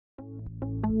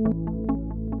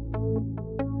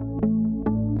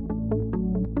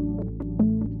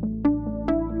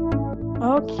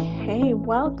Okay,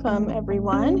 welcome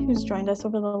everyone who's joined us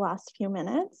over the last few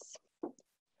minutes.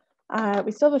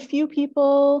 We still have a few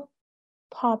people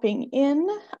popping in,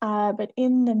 but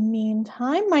in the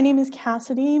meantime, my name is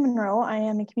Cassidy Monroe. I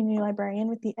am a community librarian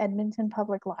with the Edmonton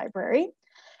Public Library,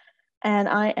 and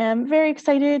I am very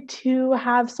excited to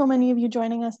have so many of you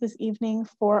joining us this evening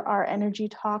for our Energy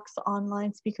Talks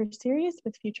online speaker series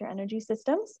with Future Energy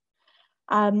Systems.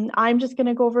 I'm just going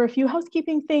to go over a few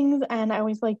housekeeping things, and I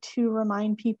always like to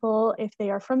remind people, if they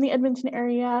are from the Edmonton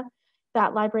area,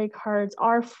 that library cards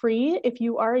are free. If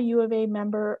you are a U of A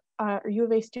member or U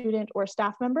of A student or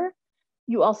staff member,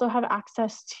 you also have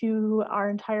access to our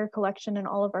entire collection and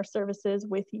all of our services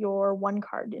with your one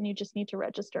card, and you just need to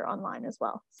register online as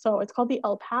well. So it's called the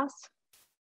LPass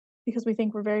because we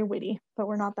think we're very witty, but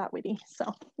we're not that witty.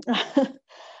 So,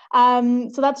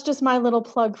 so that's just my little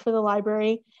plug for the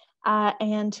library.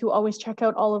 And to always check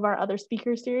out all of our other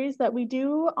speaker series that we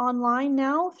do online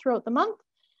now throughout the month.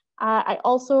 I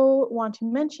also want to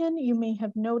mention, you may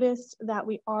have noticed that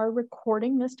we are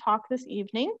recording this talk this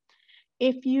evening.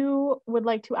 If you would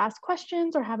like to ask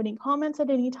questions or have any comments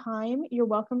at any time, you're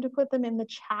welcome to put them in the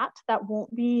chat. That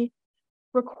won't be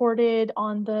recorded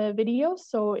on the video,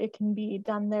 so it can be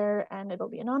done there and it'll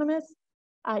be anonymous.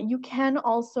 You can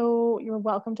also, you're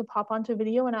welcome to pop onto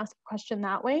video and ask a question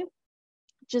that way.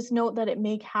 Just note that it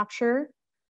may capture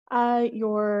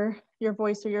your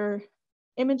voice or your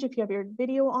image if you have your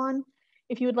video on.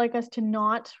 If you would like us to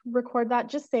not record that,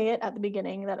 just say it at the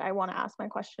beginning that I want to ask my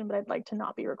question, but I'd like to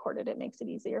not be recorded. It makes it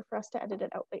easier for us to edit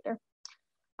it out later.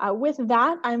 With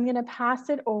that, I'm going to pass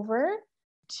it over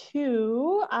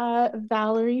to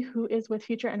Valerie, who is with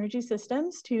Future Energy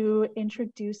Systems, to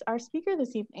introduce our speaker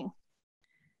this evening.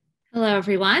 Hello,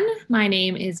 everyone. My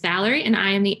name is Valerie, and I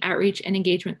am the Outreach and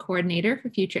Engagement Coordinator for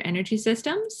Future Energy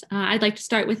Systems. I'd like to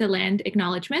start with a land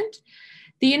acknowledgement.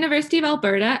 The University of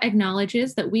Alberta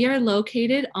acknowledges that we are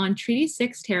located on Treaty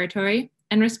 6 territory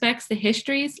and respects the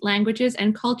histories, languages,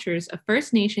 and cultures of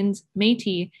First Nations,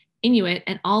 Métis, Inuit,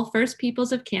 and all First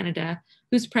Peoples of Canada,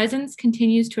 whose presence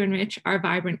continues to enrich our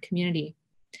vibrant community.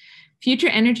 Future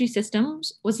Energy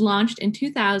Systems was launched in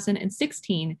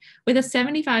 2016 with a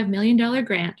 $75 million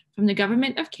grant from the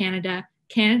Government of Canada,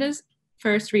 Canada's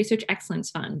first Research Excellence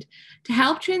Fund, to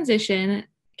help transition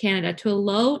Canada to a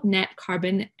low net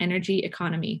carbon energy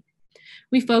economy.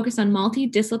 We focus on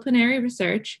multidisciplinary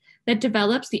research that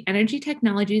develops the energy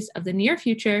technologies of the near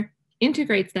future,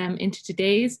 integrates them into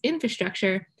today's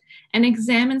infrastructure, and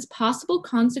examines possible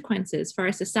consequences for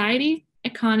our society,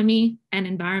 economy, and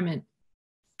environment.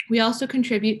 We also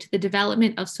contribute to the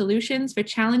development of solutions for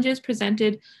challenges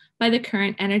presented by the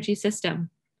current energy system.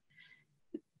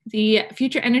 The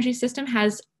Future Energy System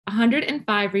has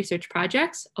 105 research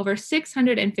projects, over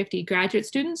 650 graduate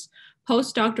students,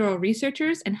 postdoctoral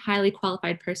researchers, and highly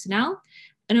qualified personnel,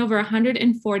 and over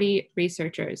 140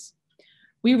 researchers.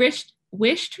 We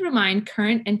wish to remind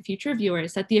current and future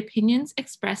viewers that the opinions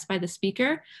expressed by the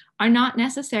speaker are not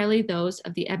necessarily those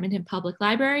of the Edmonton Public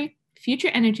Library, Future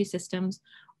Energy Systems,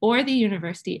 or the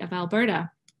University of Alberta.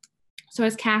 So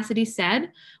as Cassidy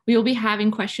said, we will be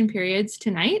having question periods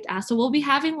tonight. So we'll be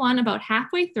having one about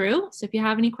halfway through. So if you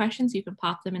have any questions, you can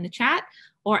pop them in the chat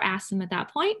or ask them at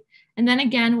that point. And then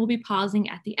again, we'll be pausing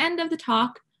at the end of the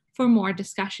talk for more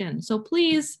discussion. So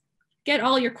please get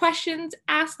all your questions,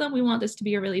 ask them. We want this to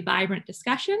be a really vibrant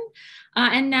discussion.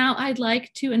 And now I'd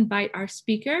like to invite our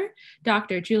speaker,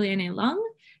 Dr. Juliana Leung,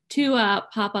 to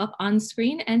pop up on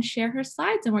screen and share her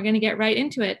slides, and we're going to get right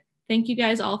into it. Thank you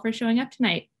guys all for showing up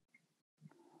tonight.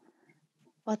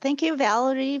 Well, thank you,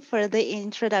 Valerie, for the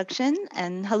introduction,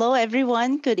 and hello,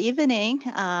 everyone. Good evening.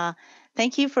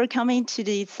 Thank you for coming to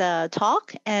this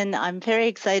talk, and I'm very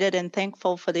excited and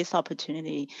thankful for this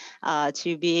opportunity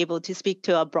to be able to speak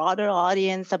to a broader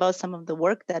audience about some of the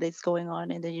work that is going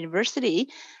on in the university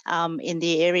in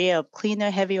the area of cleaner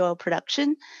heavy oil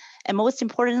production. And most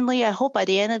importantly, I hope by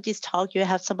the end of this talk, you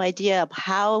have some idea of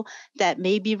how that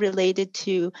may be related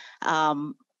to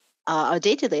our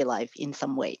day-to-day life in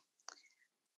some way.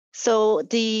 So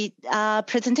the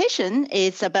presentation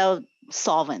is about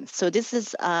solvents. So this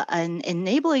is an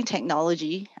enabling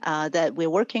technology that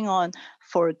we're working on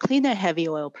for cleaner heavy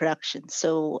oil production.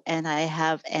 So, and I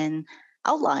have an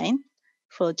outline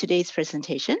for today's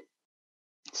presentation.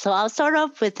 So I'll start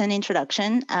off with an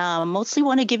introduction. Mostly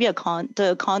want to give you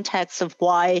the context of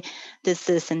why this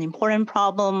is an important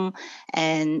problem,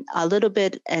 and a little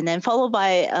bit, and then followed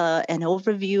by an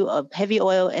overview of heavy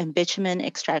oil and bitumen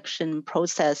extraction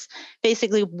process,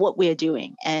 basically what we are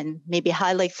doing, and maybe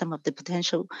highlight some of the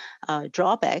potential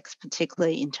drawbacks,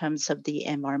 particularly in terms of the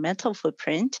environmental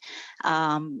footprint.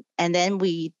 And then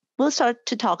we we'll start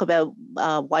to talk about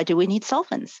why do we need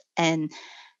solvents and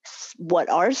what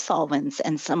are solvents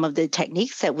and some of the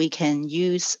techniques that we can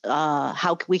use,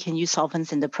 how we can use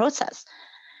solvents in the process.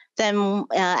 Then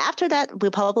after that, we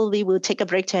probably will take a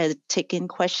break to take in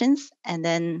questions. And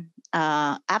then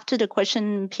after the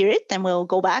question period, then we'll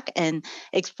go back and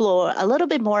explore a little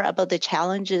bit more about the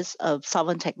challenges of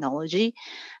solvent technology.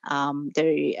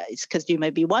 Because you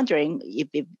might be wondering,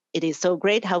 if it is so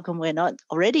great, how come we're not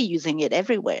already using it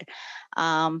everywhere?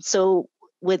 So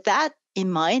with that in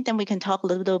mind, then we can talk a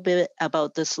little bit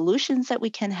about the solutions that we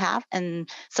can have and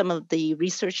some of the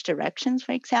research directions,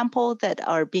 for example, that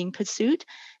are being pursued.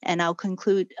 And I'll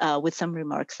conclude with some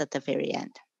remarks at the very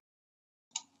end.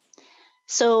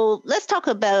 So let's talk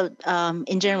about,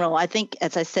 in general, I think,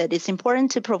 as I said, it's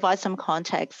important to provide some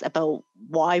context about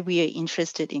why we are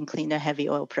interested in cleaner heavy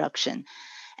oil production.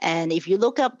 And if you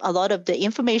look up a lot of the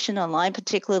information online,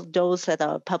 particularly those that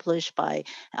are published by,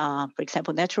 for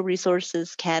example, Natural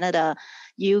Resources Canada,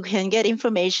 you can get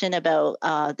information about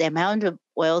the amount of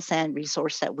oil sand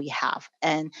resource that we have.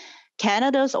 And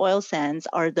Canada's oil sands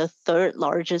are the third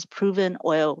largest proven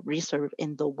oil reserve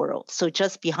in the world, so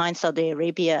just behind Saudi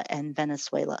Arabia and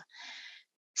Venezuela.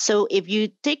 So if you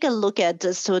take a look at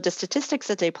the statistics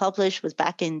that they published was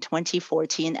back in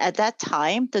 2014. At that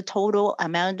time, the total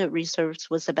amount of reserves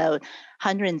was about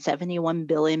 171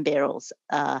 billion barrels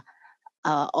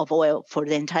of oil for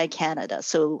the entire Canada.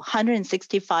 So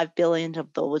 165 billion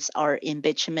of those are in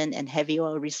bitumen and heavy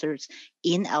oil reserves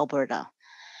in Alberta.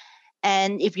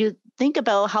 And if you think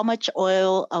about how much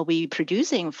oil are we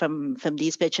producing from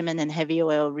these bitumen and heavy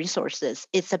oil resources,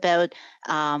 it's about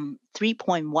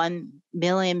 3.1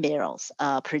 million barrels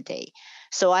per day.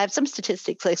 So I have some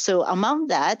statistics. So among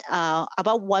that,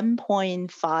 about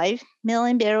 1.5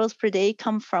 million barrels per day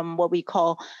come from what we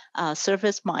call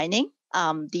surface mining.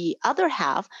 The other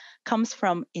half comes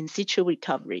from in situ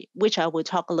recovery, which I will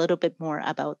talk a little bit more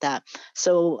about that.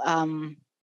 So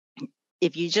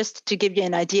if you just to give you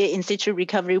an idea, in situ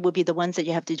recovery would be the ones that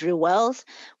you have to drill wells,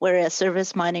 whereas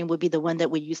surface mining would be the one that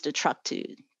we use the truck to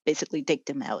basically dig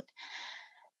them out.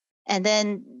 And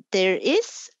then there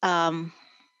is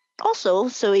also,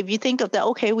 so if you think of that,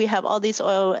 okay, we have all this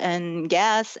oil and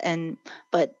gas,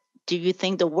 but do you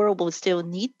think the world will still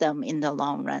need them in the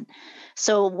long run?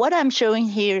 So what I'm showing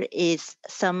here is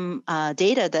some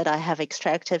data that I have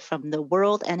extracted from the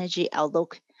World Energy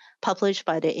Outlook published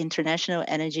by the International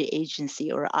Energy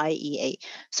Agency, or IEA.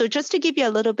 So just to give you a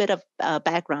little bit of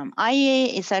background,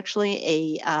 IEA is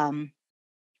actually a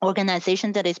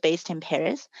organization that is based in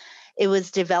Paris. It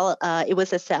was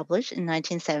established in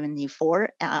 1974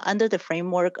 under the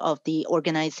framework of the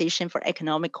Organization for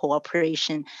Economic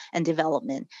Cooperation and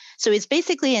Development. So it's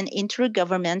basically an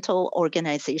intergovernmental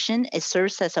organization. It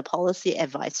serves as a policy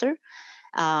advisor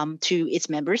to its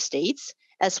member states,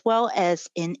 as well as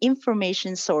an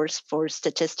information source for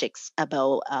statistics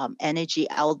about energy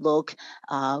outlook,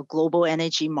 global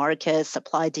energy markets,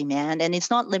 supply, demand. And it's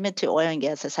not limited to oil and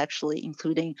gas, it's actually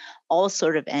including all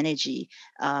sort of energy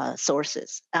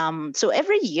sources. So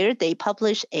every year they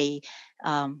publish a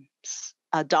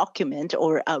document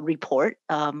or a report,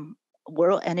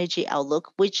 World Energy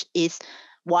Outlook, which is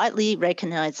widely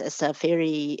recognized as a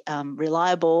very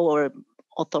reliable or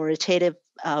authoritative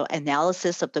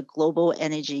analysis of the global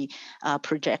energy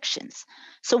projections.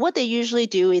 So what they usually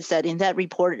do is that in that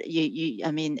report,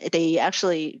 they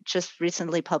actually just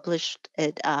recently published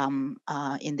it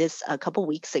in this a couple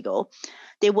weeks ago.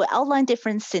 They will outline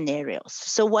different scenarios.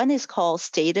 So one is called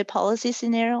stated policy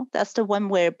scenario. That's the one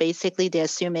where basically they're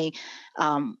assuming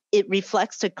it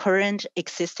reflects the current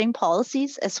existing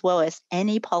policies as well as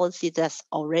any policy that's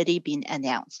already been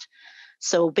announced.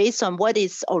 So based on what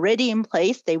is already in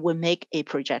place, they will make a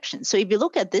projection. So if you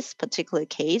look at this particular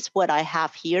case, what I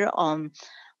have here on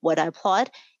what I plot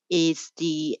is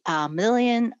the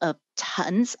million of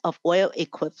tons of oil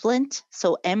equivalent.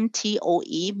 So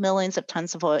MTOE, millions of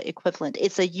tons of oil equivalent.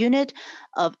 It's a unit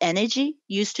of energy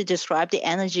used to describe the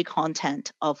energy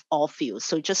content of all fuels.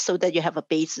 So just so that you have a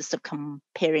basis of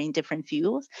comparing different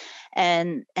fuels.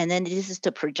 And then this is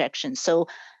the projection. So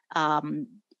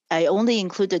I only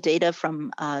include the data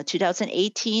from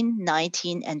 2018,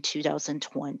 19, and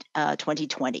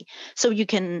 2020. So you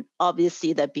can obviously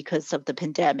see that because of the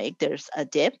pandemic, there's a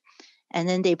dip. And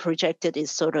then they projected it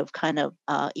sort of kind of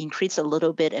increase a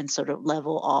little bit and sort of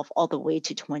level off all the way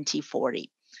to 2040.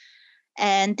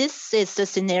 And this is the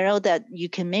scenario that you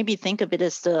can maybe think of it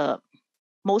as the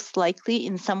most likely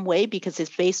in some way because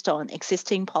it's based on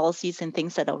existing policies and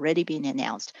things that are already been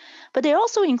announced. But they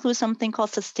also include something called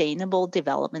sustainable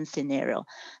development scenario.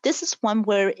 This is one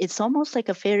where it's almost like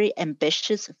a very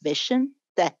ambitious vision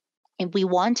that if we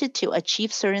wanted to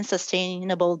achieve certain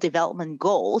sustainable development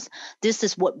goals, this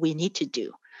is what we need to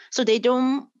do. So they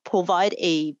don't provide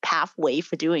a pathway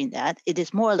for doing that. It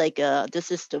is more like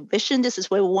this is the vision, this is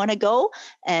where we want to go.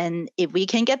 And if we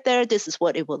can get there, this is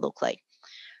what it will look like.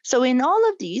 So in all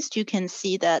of these, you can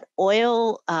see that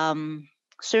oil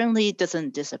certainly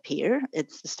doesn't disappear.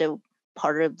 It's still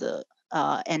part of the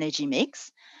energy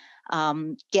mix.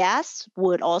 Gas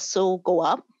would also go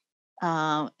up.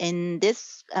 In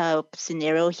this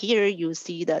scenario here, you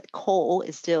see that coal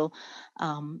is still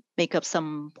make up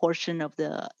some portion of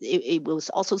it will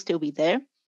also still be there.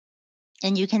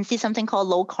 And you can see something called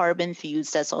low carbon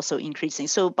fuels that's also increasing.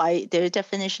 So by their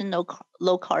definition,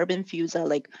 low carbon fuels are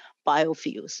like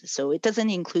biofuels. So it doesn't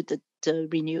include the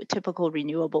typical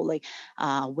renewable like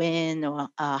wind or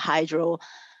hydro,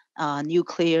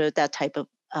 nuclear, that type of,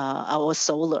 or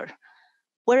solar.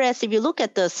 Whereas if you look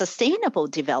at the sustainable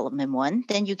development one,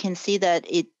 then you can see that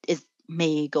it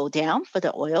may go down for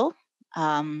the oil.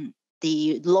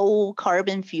 The low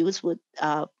carbon fuels would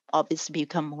obviously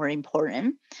become more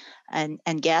important,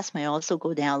 and gas may also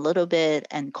go down a little bit,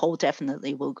 and coal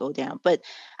definitely will go down. But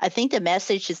I think the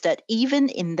message is that even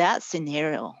in that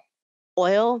scenario,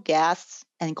 oil, gas,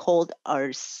 and coal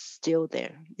are still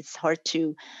there. It's hard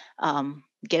to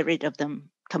get rid of them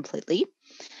completely.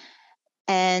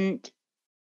 And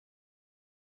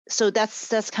so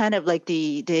that's kind of like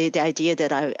the idea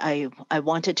that I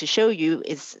wanted to show you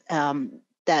is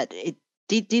that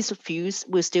these fuels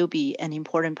will still be an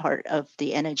important part of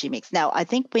the energy mix. Now, I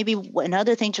think maybe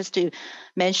another thing just to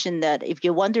mention that if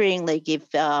you're wondering, like if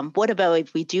what about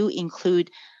if we do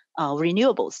include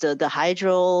renewables, the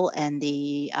hydro and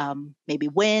the maybe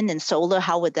wind and solar,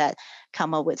 how would that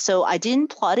come up with? So I didn't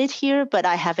plot it here, but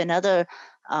I have another.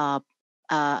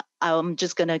 I'm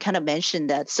just going to kind of mention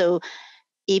that. So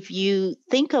if you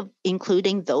think of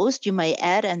including those, you might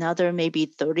add another maybe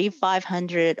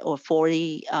 3,500 or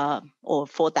 40 or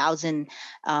 4,000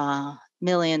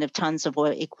 million of tons of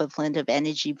oil equivalent of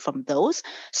energy from those.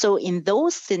 So in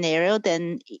those scenarios,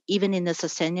 then even in the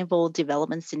sustainable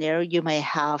development scenario, you may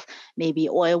have maybe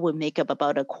oil would make up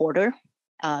about a quarter,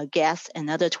 gas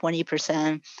another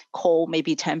 20%, coal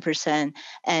maybe 10%,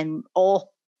 and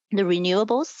all the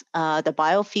renewables, the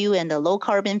biofuel and the low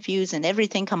carbon fuels and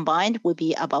everything combined would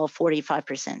be about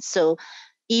 45%. So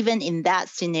even in that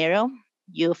scenario,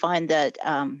 you'll find that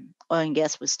oil and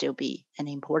gas would still be an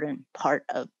important part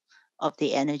of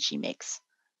the energy mix.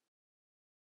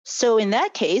 So in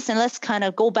that case, and let's kind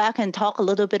of go back and talk a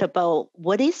little bit about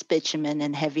what is bitumen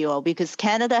and heavy oil, because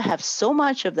Canada has so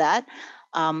much of that.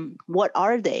 What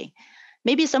are they?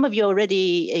 Maybe some of you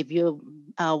already, if you're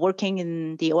working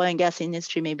in the oil and gas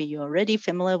industry, maybe you're already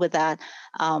familiar with that.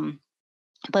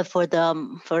 But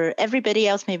for everybody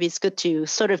else, maybe it's good to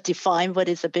sort of define what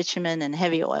is a bitumen and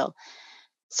heavy oil.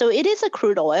 So it is a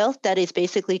crude oil that is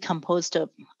basically composed of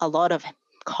a lot of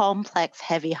complex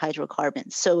heavy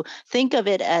hydrocarbons. So think of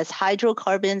it as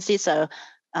hydrocarbons. These are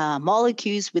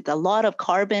molecules with a lot of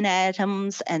carbon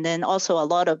atoms and then also a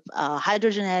lot of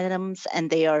hydrogen atoms, and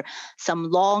they are some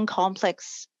long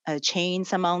complex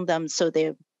chains among them. So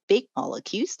they're big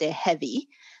molecules, they're heavy.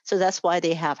 So that's why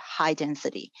they have high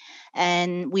density.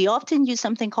 And we often use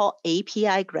something called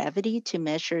API gravity to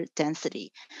measure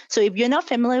density. So if you're not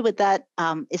familiar with that,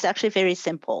 it's actually very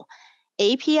simple.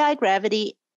 API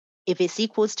gravity, if it's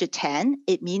equals to 10,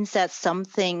 it means that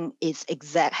something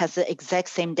has the exact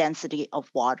same density of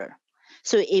water.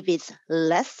 So if it's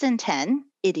less than 10,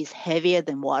 it is heavier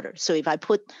than water. So if I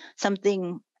put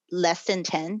something less than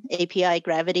 10 API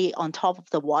gravity on top of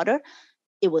the water,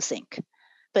 it will sink.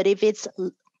 But if it's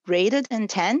greater than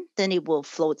 10, then it will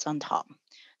float on top.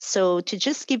 So to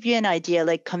just give you an idea,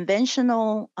 like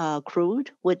conventional crude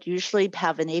would usually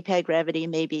have an API gravity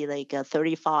maybe like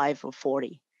 35 or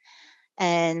 40.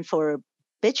 And for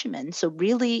bitumen, so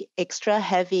really extra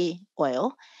heavy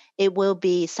oil, it will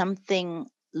be something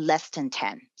less than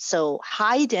 10. So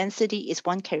high density is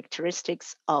one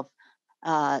characteristics of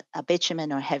a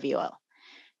bitumen or heavy oil.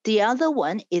 The other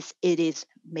one is it is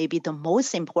maybe the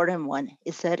most important one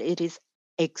is that it is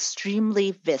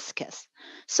extremely viscous.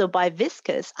 So by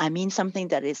viscous, I mean something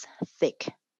that is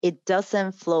thick. It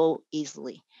doesn't flow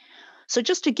easily. So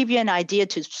just to give you an idea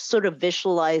to sort of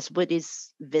visualize what is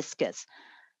viscous.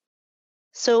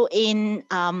 So in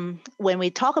when we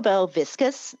talk about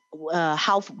viscous,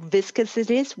 how viscous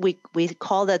it is, we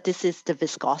call that this is the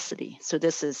viscosity. So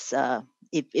this is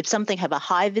if something have a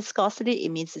high viscosity, it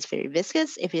means it's very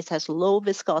viscous. If it has low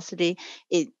viscosity,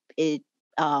 it's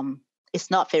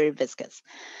not very viscous.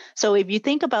 So if you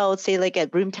think about, say, like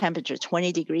at room temperature,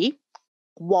 20 degree,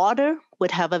 water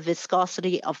would have a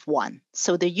viscosity of 1.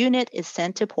 So the unit is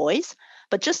centipoise,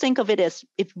 but just think of it as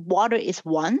if water is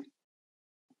 1,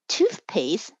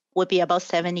 toothpaste would be about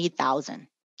 70,000.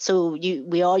 So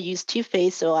we all use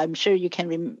toothpaste, so I'm sure you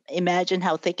can imagine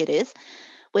how thick it is.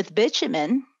 With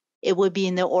bitumen, it would be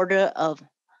in the order of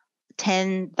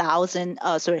 100,000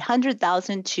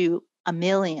 to a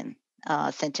million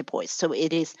centipoise. So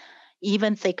it is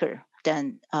even thicker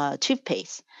than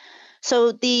toothpaste.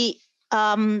 So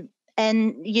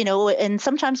and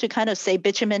sometimes we kind of say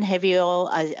bitumen, heavy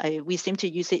oil. We seem to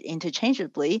use it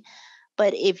interchangeably,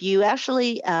 but if you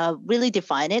actually really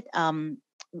define it,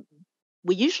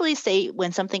 we usually say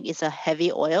when something is a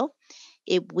heavy oil,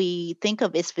 if we think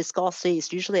of its viscosity,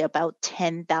 it's usually about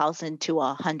 10,000 to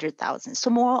 100,000. So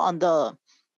more on the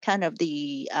kind of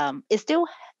the, it's still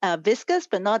viscous,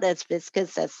 but not as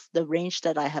viscous as the range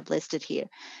that I have listed here.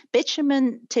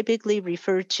 Bitumen typically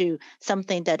refer to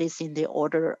something that is in the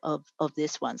order of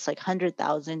this one, it's like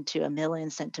 100,000 to a million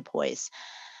centipoise.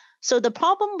 So the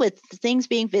problem with things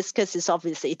being viscous is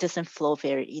obviously it doesn't flow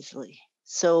very easily.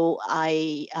 So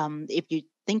if you're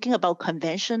thinking about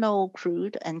conventional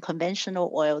crude and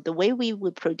conventional oil, the way we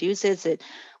would produce is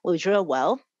we'll drill a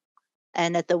well,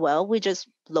 and at the well, we just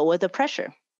lower the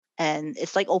pressure. And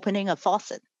it's like opening a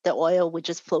faucet. The oil would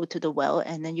just flow to the well,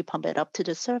 and then you pump it up to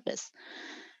the surface.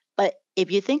 But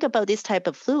if you think about this type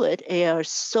of fluid, they are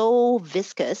so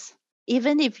viscous,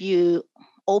 even if you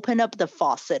open up the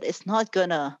faucet, it's not going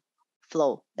to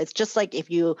flow. It's just like if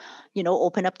you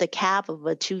open up the cap of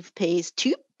a toothpaste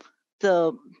tube,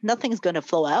 nothing's going to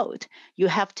flow out. You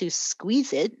have to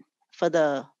squeeze it for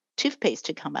the toothpaste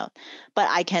to come out. But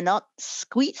I cannot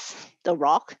squeeze the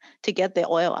rock to get the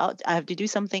oil out. I have to do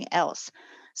something else.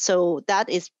 So that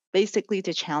is basically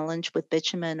the challenge with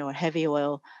bitumen or heavy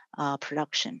oil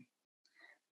production.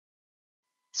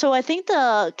 So I think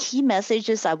the key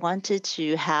messages I wanted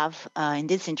to have in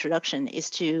this introduction is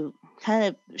to kind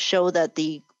of show that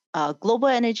the global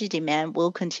energy demand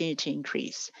will continue to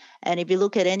increase. And if you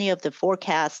look at any of the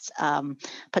forecasts,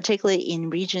 particularly in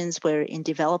regions where in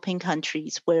developing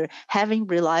countries where having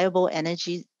reliable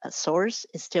energy source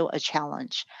is still a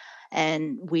challenge.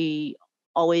 And we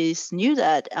always knew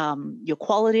that your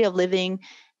quality of living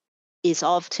is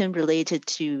often related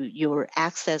to your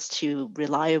access to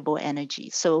reliable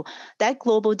energy. So that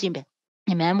global demand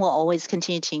will always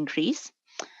continue to increase.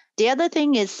 The other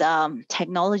thing is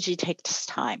technology takes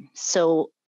time.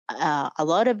 So a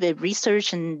lot of the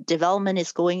research and development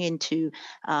is going into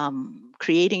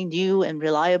creating new and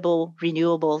reliable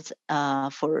renewables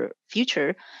for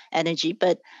future energy,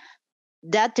 but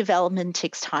that development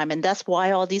takes time. And that's why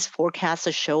all these forecasts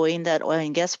are showing that oil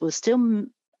and gas will still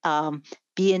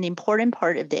be an important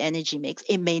part of the energy mix.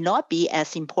 It may not be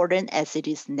as important as it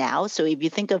is now. So if you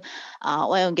think of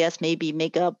oil and gas maybe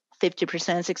make up 50%,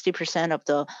 60% of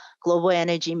the global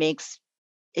energy mix,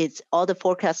 it's all the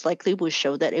forecasts likely will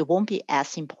show that it won't be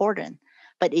as important,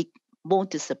 but it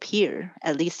won't disappear,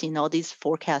 at least in all these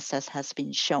forecasts as has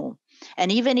been shown.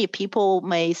 And even if people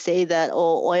may say that,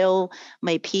 oil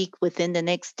may peak within the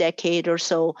next decade or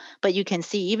so, but you can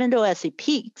see even though as it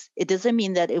peaks, it doesn't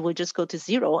mean that it will just go to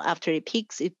zero. After it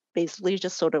peaks, it basically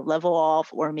just sort of level off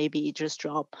or maybe just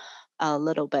drop a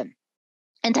little bit.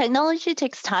 And technology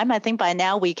takes time. I think by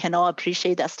now we can all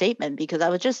appreciate that statement because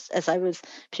as I was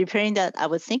preparing that, I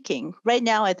was thinking right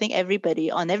now, I think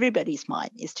on everybody's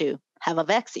mind is to have a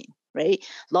vaccine, right?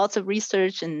 Lots of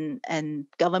research and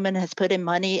government has put in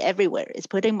money everywhere. It's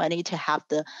putting money to have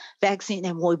the vaccine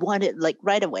and we want it like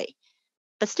right away.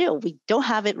 But still, we don't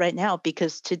have it right now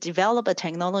because to develop a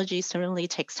technology certainly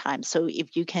takes time. So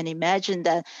if you can imagine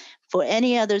that for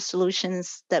any other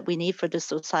solutions that we need for the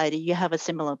society, you have a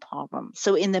similar problem.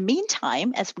 So in the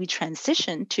meantime, as we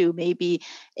transition to maybe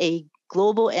a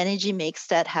global energy mix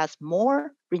that has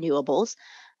more renewables,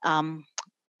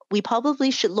 we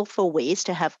probably should look for ways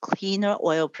to have cleaner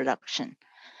oil production.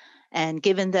 And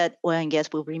given that oil and gas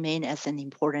will remain as an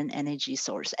important energy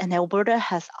source, and Alberta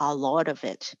has a lot of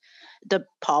it. The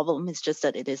problem is just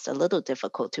that it is a little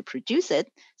difficult to produce it.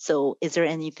 So is there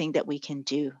anything that we can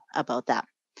do about that?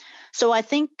 So I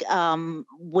think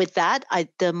with that,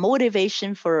 the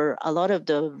motivation for a lot of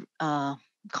the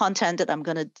content that I'm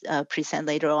going to present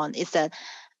later on is that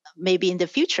maybe in the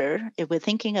future, if we're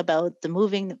thinking about the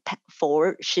moving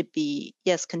forward, should be,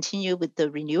 yes, continue with the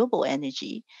renewable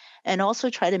energy and also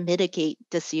try to mitigate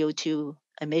the CO2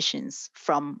 emissions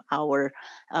from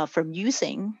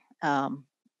using oil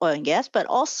and gas, but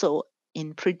also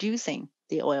in producing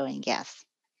the oil and gas.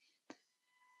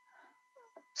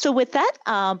 So with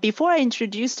that, before I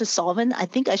introduce the solvent, I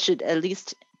think I should at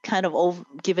least kind of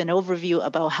give an overview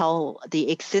about how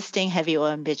the existing heavy oil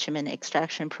and bitumen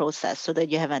extraction process, so that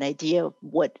you have an idea of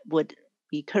what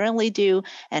we currently do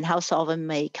and how solvent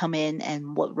may come in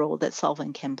and what role that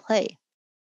solvent can play.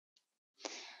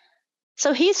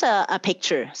 So here's a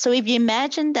picture. So if you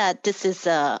imagine that this is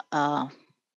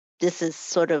this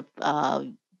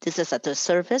is at the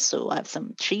surface, so I have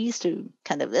some trees to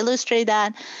kind of illustrate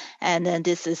that, and then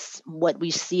this is what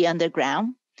we see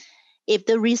underground. If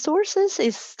the resources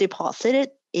is deposited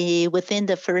within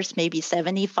the first maybe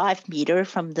 75 meters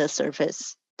from the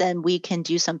surface, then we can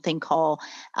do something called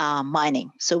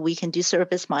mining. So we can do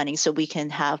surface mining. So we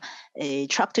can have a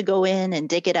truck to go in and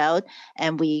dig it out,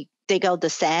 and we dig out the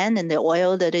sand and the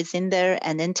oil that is in there,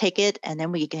 and then take it, and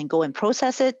then we can go and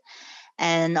process it.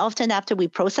 And often after we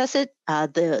process it,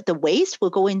 the waste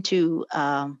will go into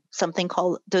something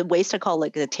called, the waste are called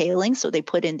like the tailings. So they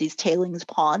put in these tailings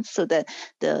ponds so that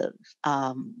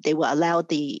they will allow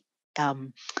the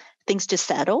things to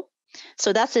settle.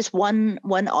 So that's just one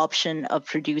option of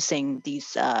producing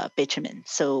these bitumen.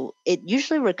 So it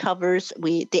usually recovers.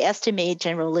 They estimate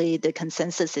generally the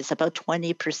consensus is about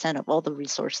 20% of all the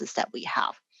resources that we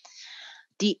have.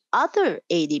 The other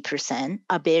 80%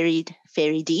 are buried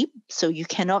very deep, so you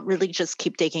cannot really just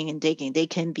keep digging and digging. They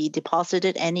can be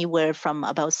deposited anywhere from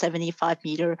about 75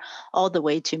 meters all the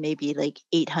way to maybe like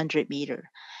 800 meters.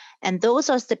 And those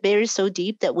are buried so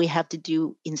deep that we have to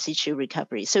do in situ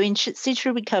recovery. So in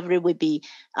situ recovery would be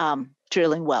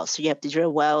drilling wells. So you have to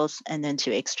drill wells and then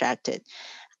to extract it.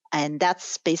 And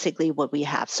that's basically what we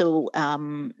have. So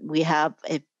we have,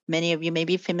 if many of you may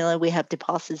be familiar, we have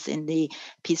deposits in the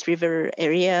Peace River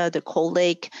area, the Cold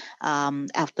Lake,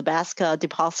 Athabasca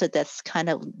deposit that's kind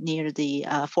of near the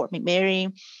Fort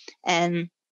McMurray. And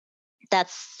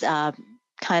that's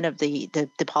kind of the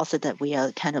deposit that we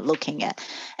are kind of looking at.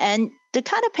 And the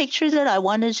kind of picture that I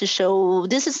wanted to show,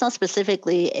 this is not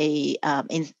specifically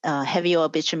a heavy oil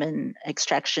bitumen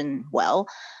extraction well,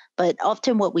 but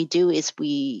often what we do is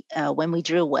we, when we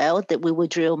drill well, that we will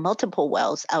drill multiple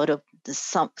wells out of the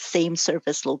same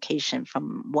surface location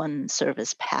from one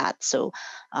surface pad. So,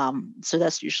 so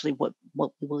that's usually what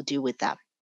we will do with that.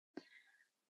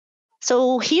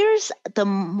 So here's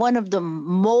one of the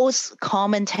most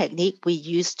common technique we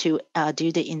use to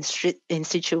do the in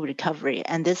situ recovery,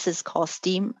 and this is called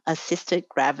steam-assisted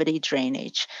gravity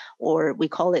drainage, or we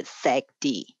call it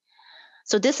SAGD.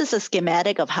 So this is a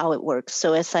schematic of how it works.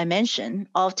 So as I mentioned,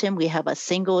 often we have a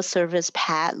single surface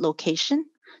pad location,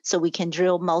 so we can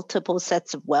drill multiple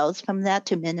sets of wells from that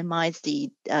to minimize the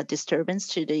disturbance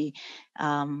to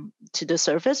the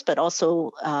surface, but also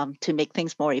to make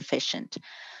things more efficient.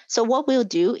 So what we'll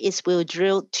do is we'll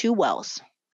drill 2 wells,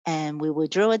 and we will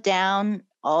drill it down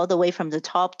all the way from the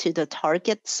top to the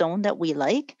target zone that we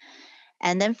like.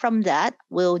 And then from that,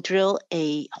 we'll drill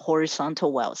a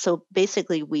horizontal well. So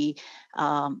basically we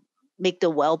make the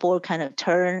wellbore kind of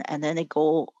turn, and then it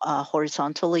go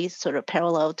horizontally, sort of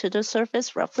parallel to the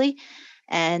surface roughly.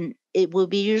 And it will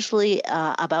be usually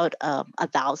about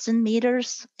 1,000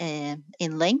 meters in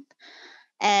length.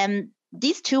 And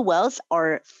these 2 wells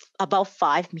are about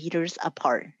 5 meters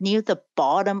apart near the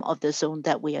bottom of the zone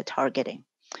that we are targeting.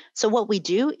 So what we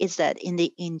do is that in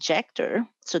the injector,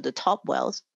 so the top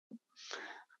wells,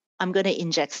 I'm going to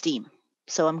inject steam.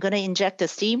 So I'm going to inject the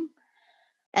steam,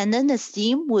 and then the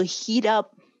steam will heat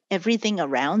up everything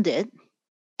around it.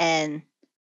 And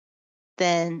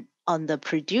then on the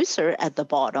producer at the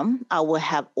bottom, I will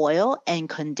have oil and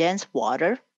condensed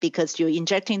water, because you're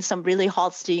injecting some really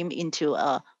hot steam into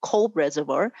a cold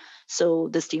reservoir. So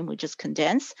the steam will just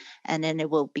condense, and then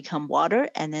it will become water,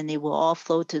 and then it will all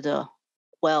flow to the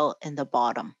well in the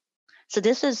bottom. So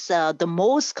this is the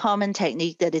most common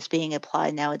technique that is being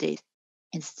applied nowadays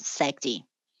in SAGD.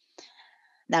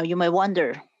 Now you might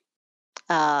wonder,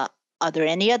 are there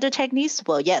any other techniques?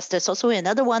 Well, yes, there's also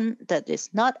another one that is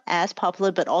not as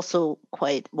popular, but also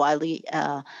quite widely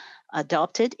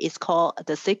adopted. It's called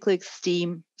the cyclic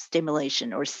steam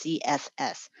stimulation, or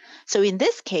CSS. So in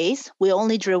this case, we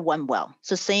only drill 1 well.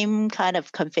 So same kind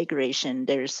of configuration.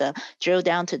 There's a drill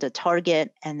down to the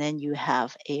target, and then you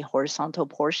have a horizontal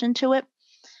portion to it.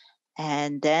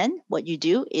 And then what you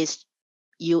do is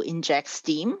you inject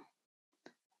steam.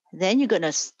 Then you're going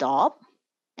to stop,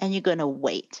 and you're going to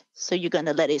wait. So you're going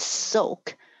to let it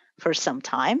soak for some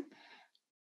time.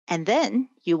 And then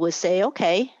you will say,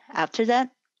 okay, after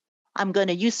that, I'm going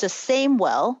to use the same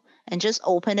well and just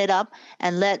open it up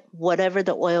and let whatever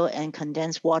the oil and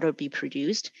condensed water be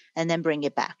produced, and then bring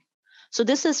it back. So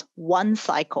this is 1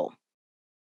 cycle.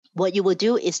 What you will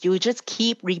do is you just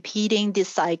keep repeating this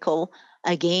cycle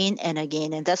again and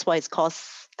again, and that's why it's called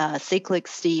cyclic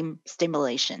steam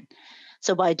stimulation.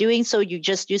 So by doing so, you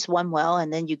just use one well,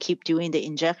 and then you keep doing the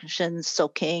injection,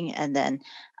 soaking, and then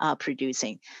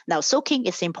producing. Now, soaking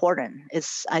is important.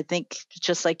 It's, I think,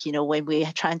 just like, when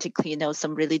we're trying to clean out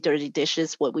some really dirty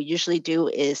dishes, what we usually do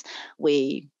is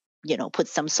we, put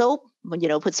some soap,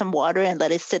 put some water and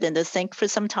let it sit in the sink for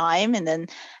some time. And then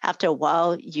after a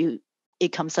while,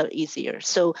 it comes out easier.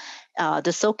 So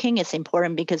the soaking is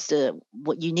important because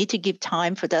what you need to give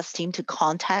time for that steam to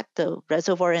contact the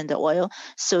reservoir and the oil,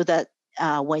 so that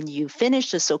when you finish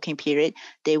the soaking period,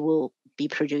 they will be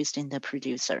produced in the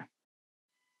producer.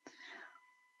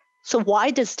 So why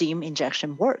does steam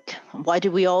injection work? Why do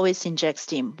we always inject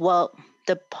steam? Well,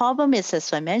 the problem is,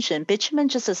 as I mentioned, bitumen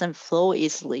just doesn't flow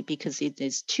easily because it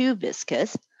is too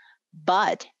viscous,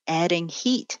 but adding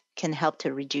heat can help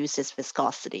to reduce its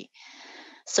viscosity.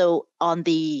 So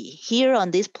here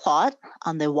on this plot,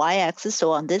 on the y-axis,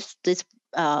 so on this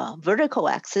vertical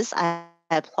axis, I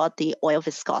plot the oil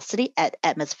viscosity at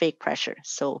atmospheric pressure.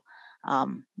 So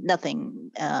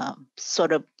nothing,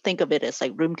 sort of think of it as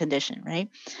like room condition, right?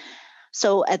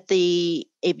 So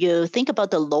if you think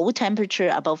about the low temperature,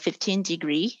 about 15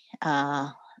 degree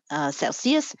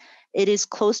Celsius, it is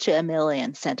close to 1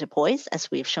 million centipoise,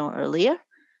 as we've shown earlier.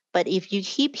 But if you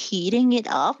keep heating it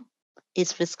up,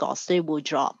 its viscosity will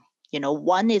drop.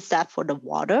 One is that for the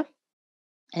water,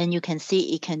 and you can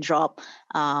see it can drop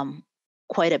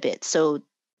quite a bit. So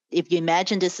if you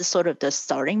imagine this is sort of the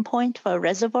starting point for a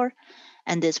reservoir,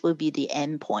 and this will be the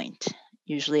end point,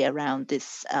 usually around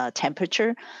this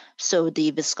temperature. So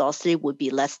the viscosity would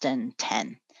be less than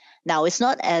 10. Now, it's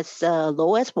not as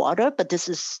low as water, but this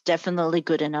is definitely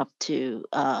good enough to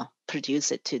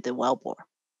produce it to the wellbore.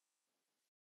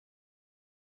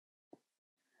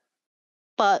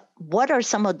 But what are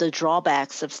some of the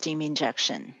drawbacks of steam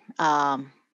injection?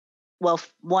 Well,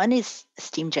 one is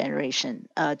steam generation.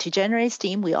 To generate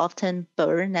steam, we often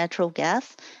burn natural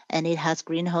gas, and it has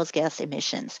greenhouse gas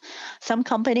emissions. Some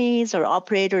companies or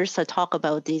operators talk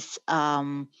about this.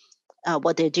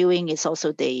 What they're doing is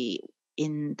also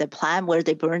in the plant where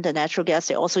they burn the natural gas,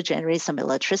 they also generate some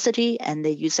electricity, and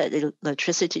they use that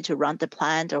electricity to run the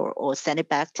plant or send it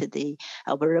back to the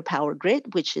Alberta power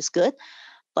grid, which is good.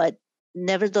 But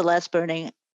nevertheless,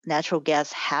 burning natural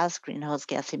gas has greenhouse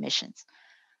gas emissions.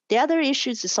 The other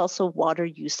issues is also water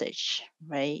usage,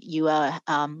 right? You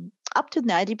up to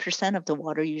 90% of the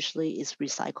water usually is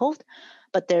recycled,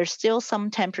 but there's still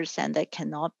some 10% that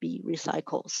cannot be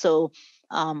recycled. So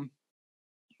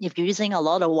if you're using a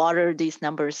lot of water, these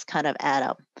numbers kind of add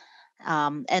up.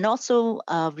 And also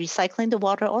recycling the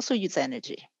water also uses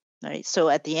energy, right? So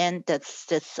at the end,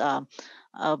 that's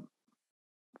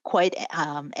quite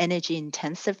energy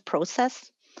intensive process.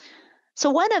 So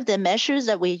one of the measures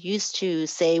that we use to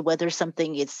say whether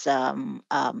something is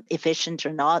efficient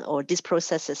or not, or this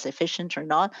process is efficient or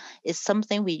not, is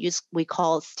something we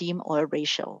call steam oil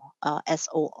ratio,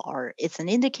 SOR. It's an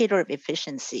indicator of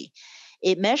efficiency.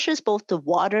 It measures both the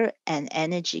water and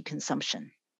energy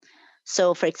consumption.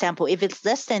 So for example, if it's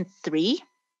less than 3,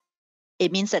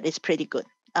 it means that it's pretty good.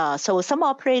 So some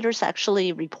operators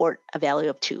actually report a value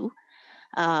of 2.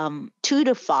 2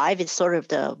 to 5 is sort of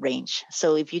the range.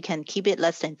 So if you can keep it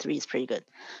less than 3, it's pretty good.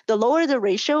 The lower the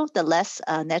ratio, the less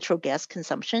natural gas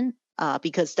consumption,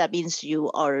 because that means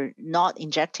you are not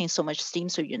injecting so much steam,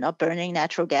 so you're not burning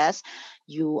natural gas.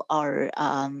 You are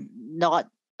not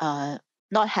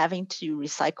having to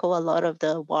recycle a lot of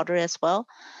the water as well.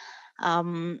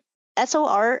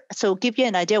 SOR, so give you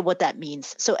an idea what that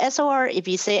means. So SOR, if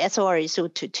you say SOR is equal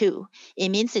to 2, it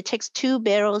means it takes 2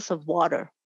 barrels of water,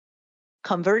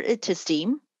 convert it to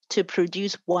steam to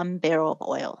produce 1 barrel of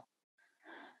oil.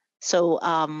 So,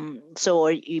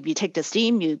 or if you take the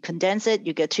steam, you condense it,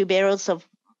 you get 2 barrels of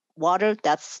water.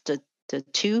 That's the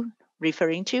 2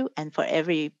 referring to, and for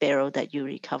every barrel that you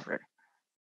recover.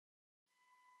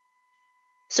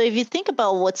 So if you think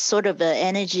about what's sort of the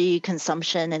energy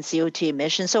consumption and CO2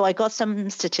 emissions, so I got some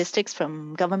statistics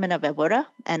from Government of Alberta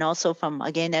and also from,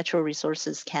 again, Natural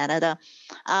Resources Canada.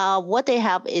 What they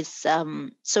have is,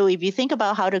 so if you think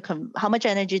about how much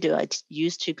energy do I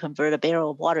use to convert a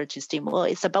barrel of water to steam oil,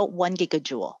 it's about 1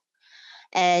 gigajoule.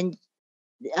 And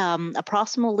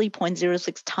approximately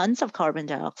 0.06 tons of carbon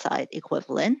dioxide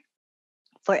equivalent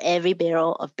for every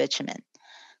barrel of bitumen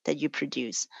that you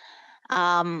produce.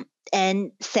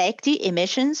 And SAGD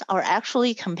emissions are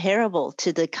actually comparable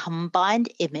to the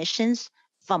combined emissions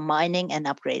from mining and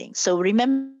upgrading. So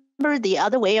remember, the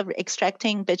other way of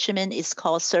extracting bitumen is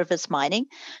called surface mining.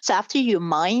 So after you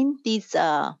mine these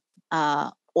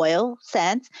oil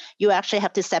sands, you actually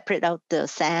have to separate out the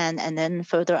sand and then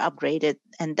further upgrade it.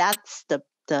 And that's the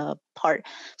the part.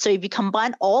 So if you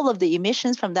combine all of the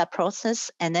emissions from that process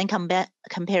and then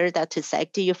compare that to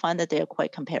SAGD, you find that they're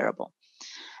quite comparable.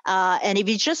 And if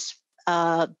you just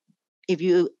if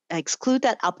you exclude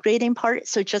that upgrading part,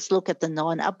 so just look at the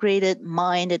non-upgraded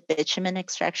mined bitumen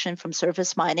extraction from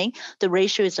surface mining, the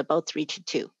ratio is about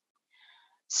 3:2.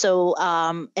 So,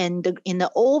 in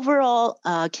the overall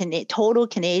total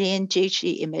Canadian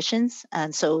GHG emissions,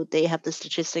 and so they have the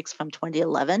statistics from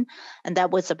 2011, and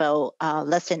that was about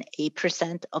less than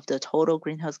 8% of the total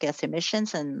greenhouse gas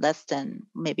emissions, and less than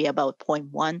maybe about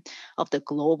 0.1 of the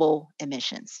global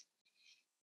emissions.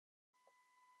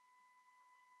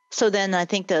 So then I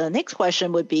think the next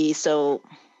question would be, so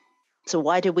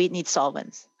why do we need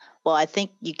solvents? Well, I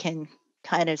think you can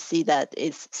kind of see that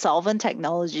it's solvent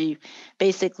technology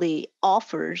basically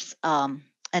offers an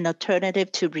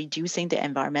alternative to reducing the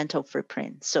environmental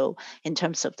footprint. So in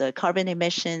terms of the carbon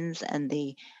emissions and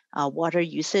the water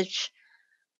usage.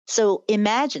 So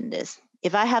imagine this,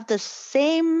 if I have the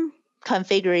same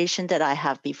configuration that I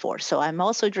have before, so I'm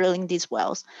also drilling these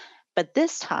wells, but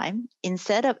this time,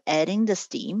 instead of adding the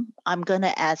steam, I'm going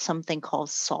to add something called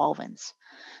solvents.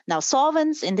 Now,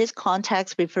 solvents in this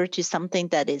context refer to something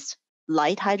that is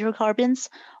light hydrocarbons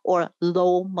or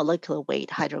low molecular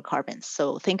weight hydrocarbons.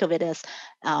 So think of it as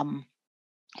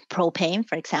propane,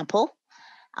 for example,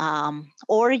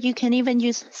 or you can even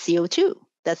use CO2.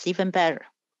 That's even better,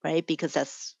 right? Because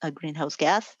that's a greenhouse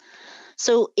gas.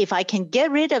 So if I can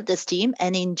get rid of the steam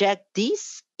and inject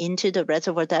these into the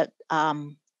reservoir, that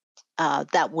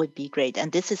would be great.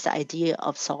 And this is the idea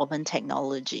of solvent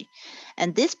technology.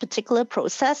 And this particular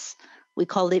process, we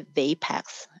call it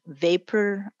VAPEX,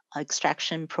 vapor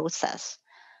extraction process.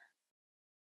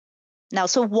 Now,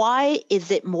 so why is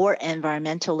it more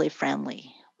environmentally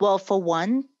friendly? Well, for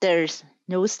one, there's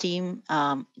no steam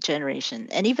generation.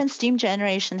 And even steam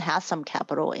generation has some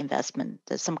capital investment.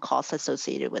 There's some costs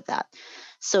associated with that.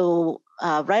 So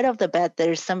right off the bat,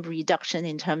 there's some reduction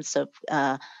in terms of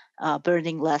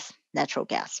burning less natural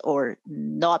gas or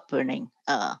not burning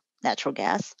natural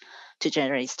gas to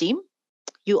generate steam.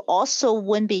 You also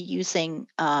wouldn't be using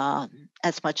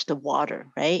as much the water,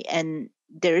 right? And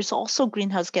there's also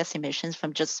greenhouse gas emissions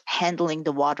from just handling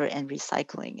the water and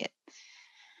recycling it.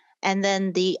 And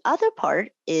then the other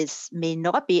part may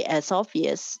not be as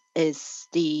obvious, is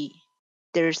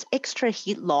there's extra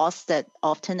heat loss that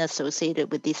often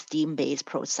associated with this steam-based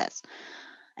process.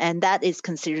 And that is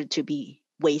considered to be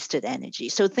wasted energy.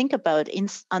 So think about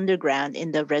underground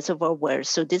in the reservoir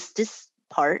so this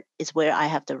part is where I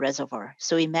have the reservoir.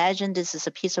 So imagine this is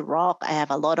a piece of rock. I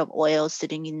have a lot of oil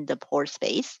sitting in the pore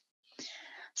space.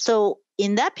 So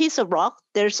in that piece of rock,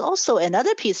 there's also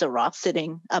another piece of rock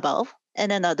sitting above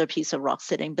and another piece of rock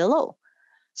sitting below.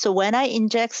 So when I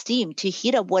inject steam to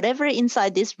heat up whatever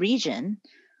inside this region,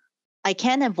 I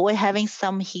can avoid having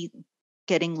some heat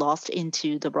getting lost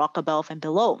into the rock above and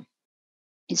below.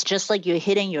 It's just like you're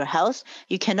heating your house.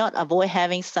 You cannot avoid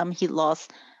having some heat loss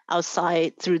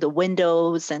outside through the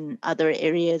windows and other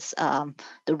areas,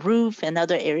 the roof and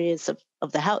other areas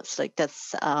of the house. Like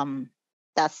that's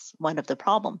one of the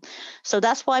problems. So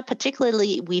that's why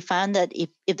particularly we found that if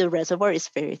the reservoir is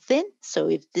very thin, so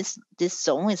if this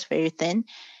zone is very thin,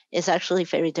 it's actually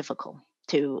very difficult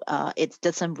to, it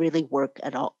doesn't really work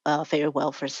at all very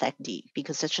well for SAGD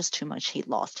because there's just too much heat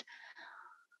lost.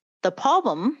 The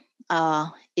problem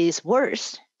is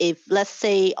worse if, let's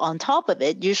say, on top of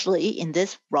it, usually in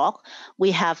this rock, we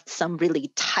have some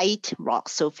really tight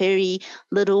rocks, so very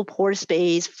little pore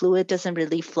space, fluid doesn't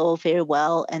really flow very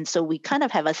well, and so we kind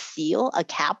of have a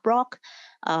cap rock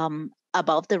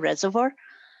above the reservoir.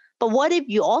 But what if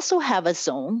you also have a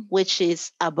zone which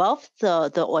is above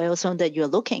the oil zone that you're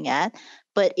looking at,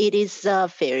 but it is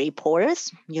very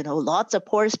porous, lots of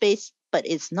pore space, but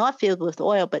it's not filled with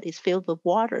oil, but it's filled with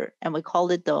water. And we call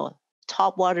it the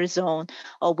top water zone,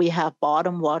 or we have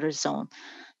bottom water zone.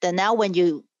 Then now when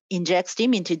you inject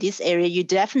steam into this area, you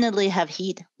definitely have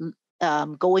heat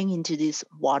going into these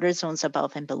water zones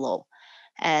above and below.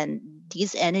 And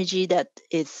this energy that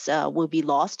is will be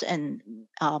lost and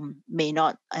may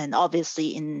not, and obviously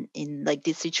in like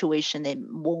this situation, it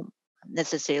won't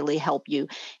necessarily help you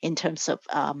in terms of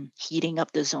heating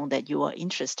up the zone that you are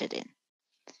interested in.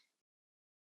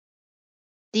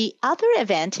 The other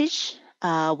advantage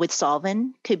with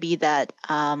solvent could be that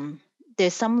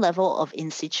there's some level of in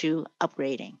situ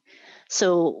upgrading.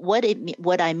 So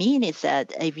what I mean is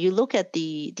that if you look at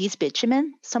these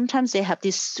bitumen, sometimes they have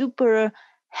these super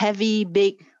heavy,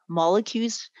 big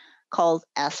molecules called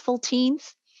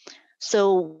asphaltenes.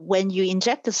 So when you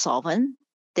inject the solvent,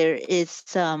 there is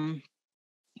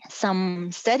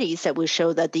some studies that will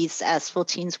show that these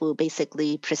asphaltenes will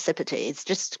basically precipitate. It's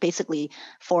just basically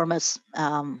form as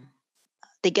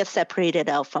they get separated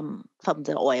out from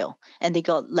the oil and they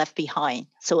got left behind.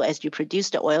 So as you produce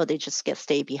the oil, they just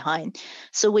stay behind.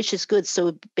 So which is good.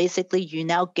 So basically you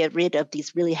now get rid of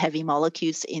these really heavy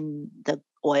molecules in the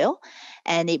oil,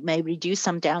 and it may reduce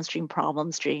some downstream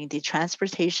problems during the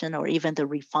transportation or even the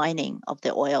refining of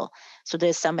the oil. So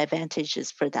there's some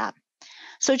advantages for that.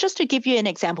 So just to give you an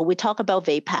example, we talk about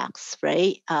VAPAX,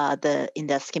 right? In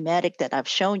the schematic that I've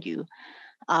shown you.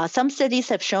 Some studies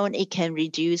have shown it can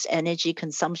reduce energy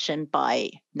consumption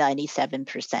by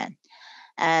 97%.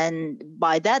 And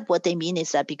by that, what they mean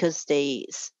is that because they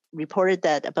reported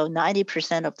that about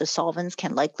 90% of the solvents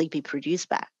can likely be produced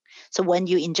back. So when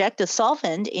you inject the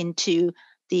solvent into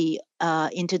the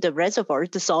reservoir,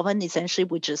 the solvent essentially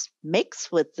would just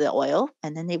mix with the oil,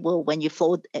 and then it will, when you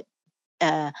flow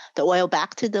the oil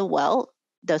back to the well,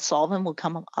 the solvent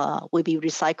will be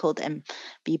recycled and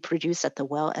be produced at the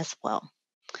well as well.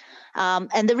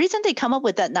 And the reason they come up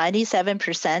with that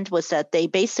 97% was that they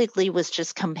basically was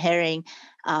just comparing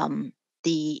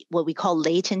what we call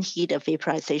latent heat of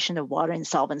vaporization of water in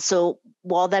solvents. So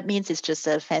all that means is just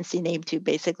a fancy name to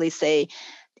basically say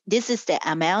this is the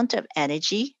amount of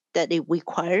energy that it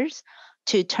requires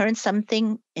to turn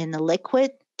something in a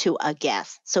liquid to a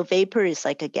gas. So vapor is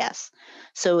like a gas.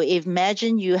 So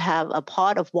imagine you have a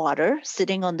pot of water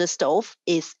sitting on the stove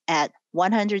is at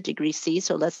 100 degrees C.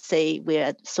 So let's say we're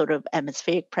at sort of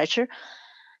atmospheric pressure.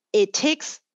 It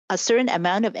takes a certain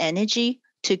amount of energy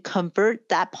to convert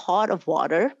that pot of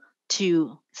water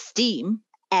to steam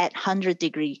at 100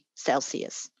 degrees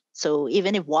Celsius. So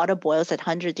even if water boils at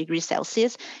 100 degrees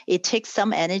Celsius, it takes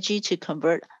some energy to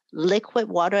convert liquid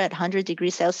water at 100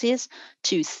 degrees Celsius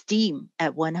to steam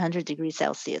at 100 degrees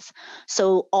Celsius.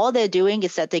 So all they're doing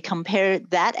is that they compare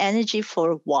that energy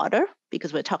for water,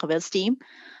 because we're talking about steam,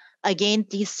 against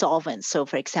these solvents. So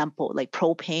for example, like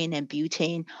propane and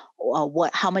butane,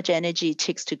 how much energy it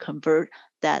takes to convert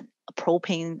that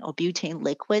propane or butane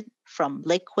liquid from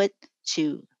liquid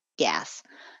to gas.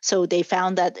 So they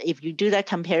found that if you do that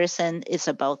comparison, it's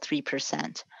about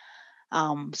 3%.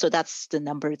 So that's the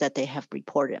number that they have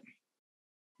reported.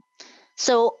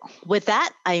 So with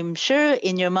that, I'm sure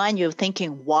in your mind, you're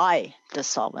thinking, why does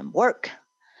solvent work?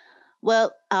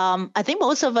 Well, I think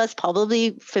most of us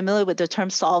probably familiar with the term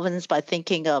solvents by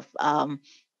thinking of,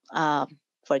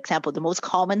 for example, the most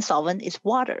common solvent is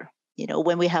water. You know,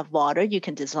 when we have water, you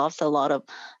can dissolve a lot of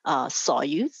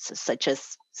solutes, such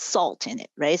as salt in it,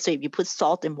 right? So if you put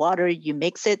salt in water, you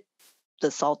mix it,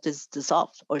 the salt is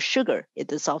dissolved, or sugar, it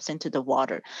dissolves into the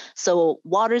water. So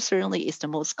water certainly is the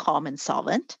most common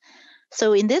solvent.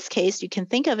 So in this case, you can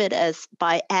think of it as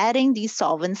by adding these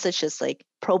solvents, such as like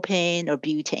propane or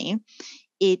butane,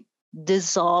 it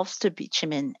dissolves the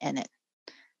bitumen in it.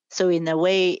 So in a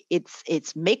way,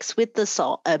 it's mixed with the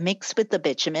salt, mixed with the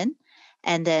bitumen,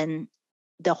 and then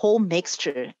the whole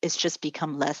mixture is just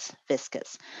become less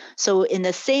viscous. So in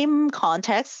the same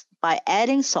context, by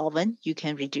adding solvent, you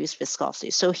can reduce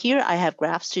viscosity. So here I have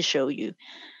graphs to show you.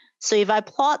 So if I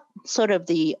plot sort of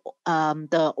the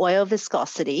oil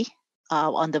viscosity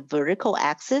on the vertical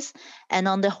axis, and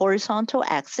on the horizontal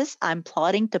axis, I'm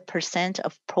plotting the percent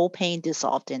of propane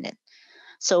dissolved in it.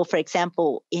 So for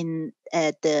example,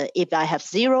 if I have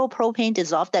 0 propane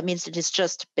dissolved, that means it is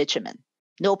just bitumen,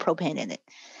 no propane in it.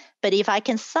 But if I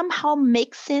can somehow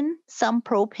mix in some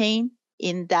propane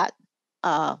in that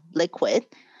liquid,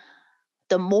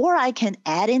 the more I can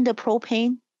add in the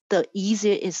propane, the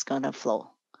easier it's going to flow.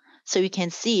 So you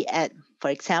can see at, for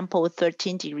example,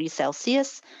 13 degrees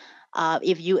Celsius,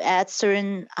 if you add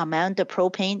certain amount of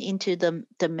propane into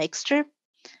the mixture,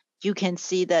 you can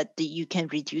see that you can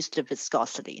reduce the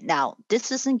viscosity. Now, this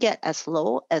doesn't get as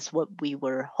low as what we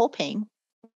were hoping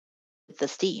with the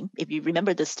steam. If you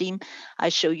remember the steam, I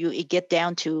show you it get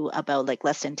down to about like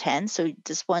less than 10. So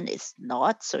this one is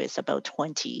not, so it's about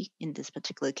 20 in this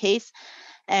particular case.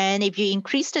 And if you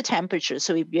increase the temperature,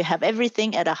 so if you have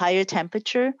everything at a higher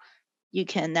temperature, you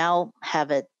can now have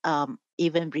it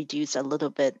even reduce a little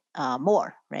bit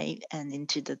more, right? And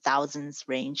into the thousands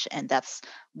range. And that's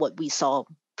what we saw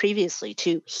previously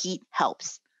too. Heat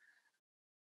helps.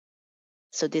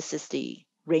 So this is the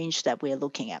range that we're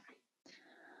looking at.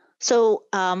 So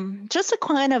just a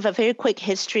kind of a very quick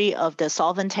history of the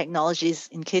solvent technologies,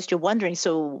 in case you're wondering,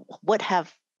 so what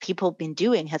have people been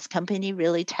doing? Has company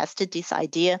really tested this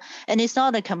idea? And it's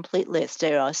not a complete list.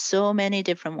 There are so many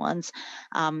different ones.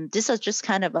 This is just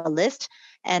kind of a list.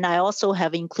 And I also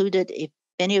have included a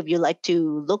any of you like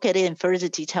to look at it in further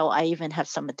detail, I even have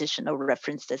some additional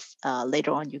references.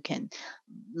 Later on, you can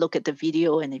look at the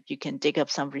video and if you can dig up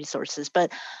some resources.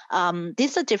 But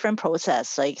these are different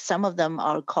process. Like some of them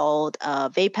are called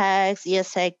VAPAX,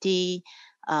 ESAG-D,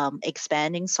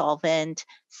 expanding solvent,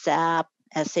 SAP,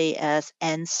 SAS,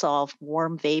 NSOLV,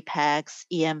 warm VAPAX,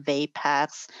 EM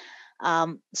VAPAX.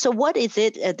 So what is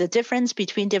it? The difference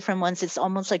between different ones is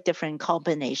almost like different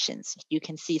combinations. You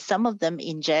can see some of them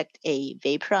inject a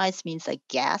vaporized, means like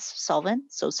gas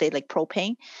solvent. So say like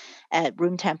propane at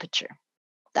room temperature.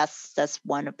 That's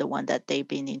one of the one that they've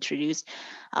been introduced.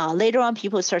 Later on,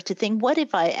 people start to think, what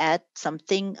if I add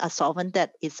a solvent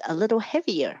that is a little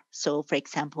heavier? So for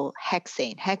example,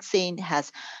 hexane. Hexane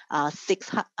has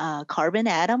 6 carbon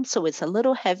atoms, so it's a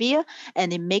little heavier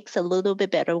and it makes a little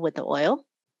bit better with the oil.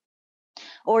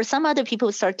 Or some other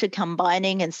people start to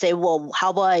combining and say, well, how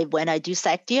about when I do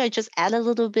SAC-D, I just add a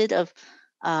little bit of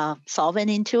solvent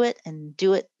into it and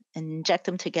do it and inject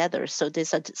them together. So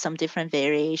there's some different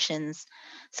variations.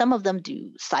 Some of them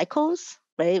do cycles,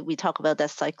 right? We talk about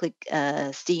that cyclic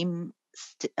steam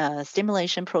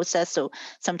stimulation process. So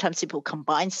sometimes people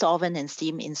combine solvent and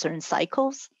steam in certain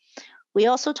cycles. We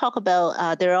also talk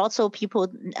about, there are also people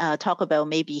talk about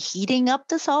maybe heating up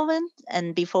the solvent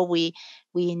and before we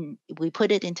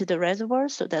put it into the reservoir.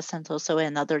 So that's also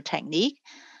another technique.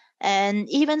 And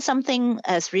even something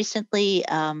as recently,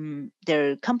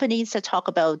 there are companies that talk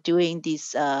about doing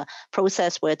this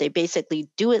process where they basically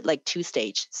do it like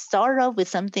 2-stage. Start off with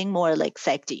something more like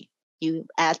SAC-D. You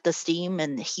add the steam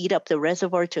and heat up the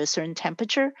reservoir to a certain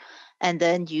temperature, and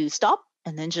then you stop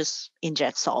and then just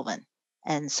inject solvent.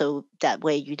 And so that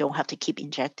way you don't have to keep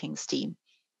injecting steam.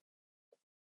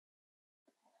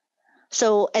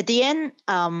 So at the end,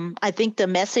 I think the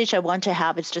message I want to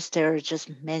have is just there are just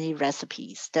many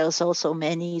recipes. There's also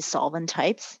many solvent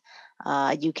types.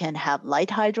 You can have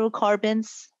light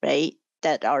hydrocarbons, right,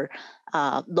 that are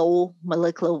low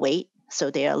molecular weight. So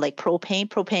they are like propane.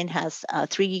 Propane has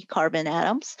 3 carbon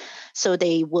atoms. So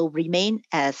they will remain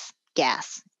as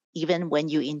gas, even when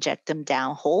you inject them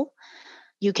down whole.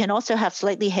 You can also have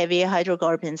slightly heavier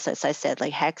hydrocarbons, as I said,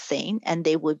 like hexane, and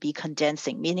they would be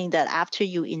condensing, meaning that after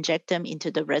you inject them into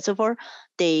the reservoir,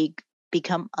 they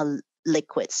become a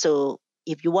liquid. So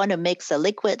if you want to mix a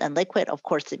liquid and liquid, of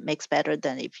course, it makes better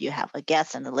than if you have a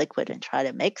gas and a liquid and try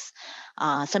to mix.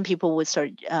 Some people would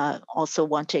also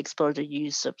want to explore the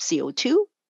use of CO2.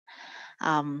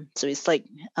 So it's like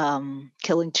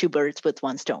killing 2 birds with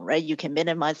 1 stone, right? You can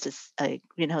minimize this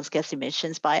greenhouse gas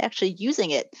emissions by actually using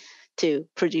it to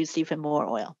produce even more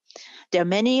oil. There are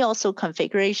many also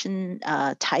configuration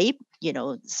type.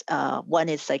 One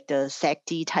is like the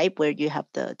SAC-D type where you have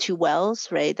the 2 wells,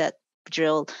 right, that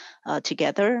drill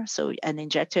together. So an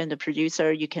injector and the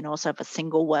producer. You can also have a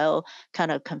single well kind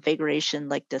of configuration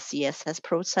like the CSS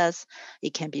process.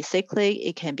 It can be cyclic,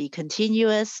 it can be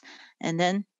continuous, and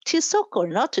then to soak or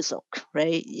not to soak,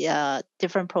 right? Yeah,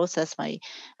 different process might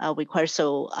require.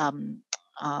 So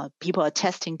people are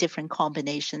testing different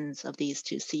combinations of these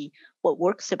to see what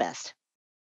works the best.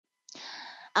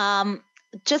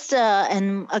 Just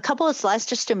and a couple of slides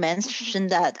just to mention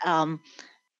that I'm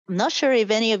not sure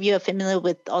if any of you are familiar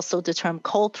with also the term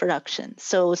coal production.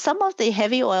 So some of the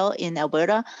heavy oil in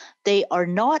Alberta, they are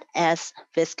not as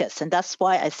viscous, and that's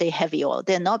why I say heavy oil.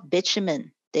 They're not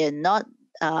bitumen. They're not.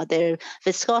 Their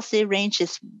viscosity range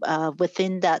is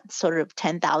within that sort of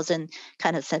 10,000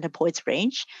 kind of centipoids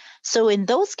range. So in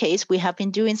those cases, we have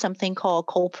been doing something called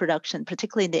coal production,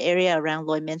 particularly in the area around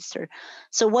Lloydminster.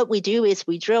 So what we do is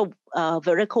we drill a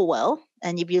vertical well,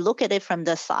 and if you look at it from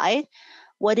the side,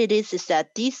 what it is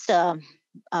that these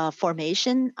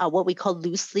formation are what we call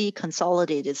loosely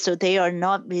consolidated. So they are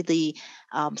not really,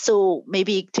 so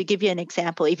maybe to give you an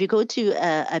example, if you go to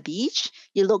a beach,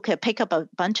 you pick up a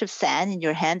bunch of sand in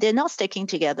your hand, they're not sticking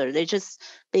together. They're just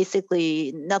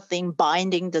basically nothing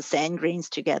binding the sand grains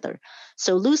together.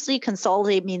 So loosely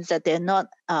consolidated means that they're not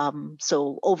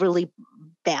so overly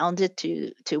bounded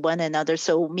to one another.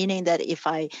 So meaning that if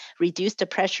I reduce the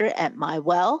pressure at my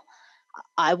well,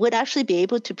 I would actually be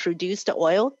able to produce the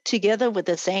oil together with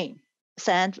the same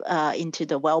sand into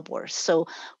the wellbore. So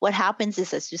what happens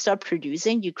is as you start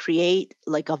producing, you create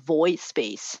like a void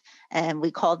space. And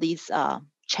we call these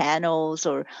channels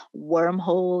or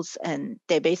wormholes. And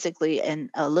they're basically in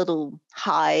a little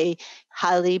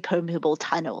highly permeable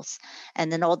tunnels. And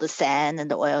then all the sand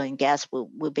and the oil and gas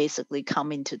will basically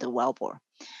come into the wellbore.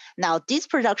 Now, these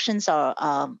productions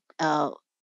are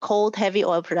cold, heavy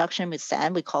oil production with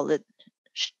sand. We call it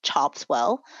chops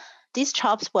well. These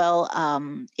chops well,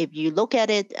 if you look at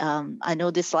it, I know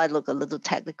this slide look a little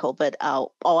technical, but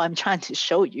all I'm trying to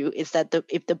show you is that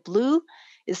if the blue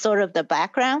is sort of the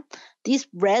background. These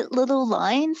red little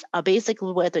lines are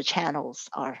basically where the channels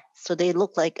are. So they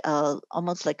look like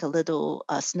almost like a little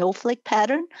snowflake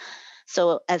pattern.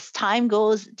 So as time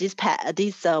goes, these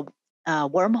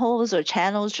wormholes or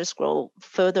channels just grow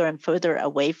further and further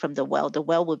away from the well. The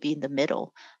well will be in the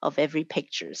middle of every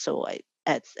picture. So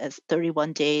as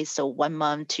 31 days, so 1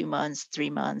 month, 2 months, 3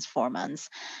 months, 4 months,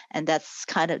 and that's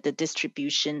kind of the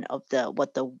distribution of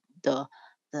what the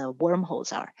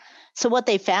wormholes are. So what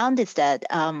they found is that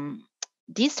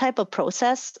these type of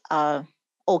process are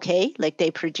okay. Like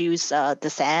they produce the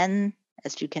sand,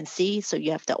 as you can see. So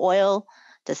you have the oil,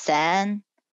 the sand,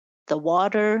 the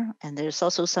water, and there's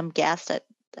also some gas that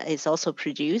is also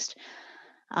produced.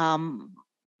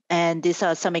 And these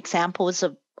are some examples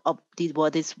of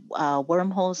what these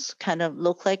wormholes kind of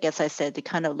look like. As I said, they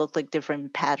kind of look like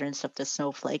different patterns of the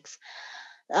snowflakes.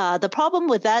 The problem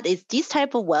with that is these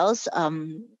type of wells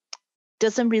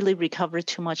doesn't really recover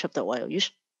too much of the oil,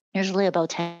 usually about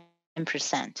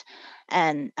 10%.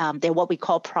 And they're what we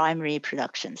call primary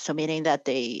production. So meaning that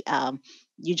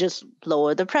you just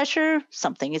lower the pressure,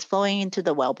 something is flowing into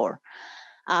the wellbore.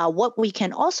 What we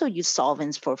can also use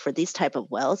solvents for these type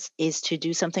of wells is to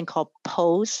do something called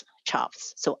post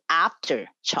chops. So after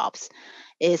chops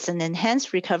is an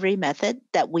enhanced recovery method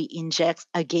that we inject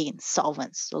again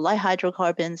solvents, so like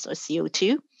hydrocarbons or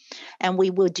CO2. And we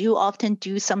will often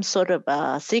do some sort of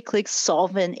cyclic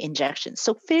solvent injection.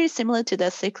 So very similar to the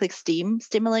cyclic steam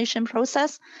stimulation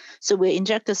process. So we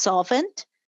inject the solvent,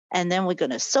 and then we're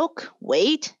going to soak,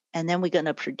 wait, and then we're going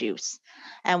to produce.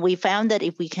 And we found that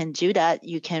if we can do that,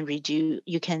 you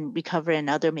can recover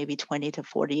another maybe 20 to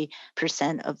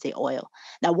 40% of the oil.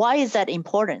 Now, why is that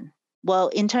important? Well,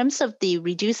 in terms of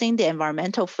reducing the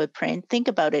environmental footprint, think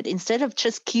about it. Instead of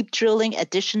just keep drilling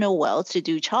additional wells to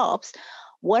do chops,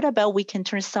 what about we can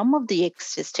turn some of the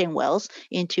existing wells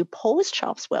into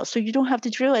post-chops wells? So you don't have to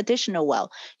drill additional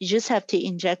well. You just have to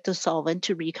inject the solvent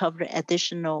to recover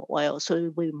additional oil, so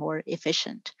it will be more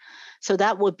efficient. So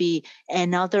that would be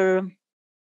another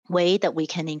way that we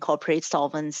can incorporate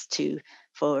solvents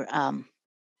for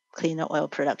cleaner oil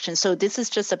production. So this is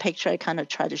just a picture I kind of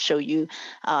try to show you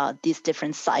these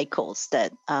different cycles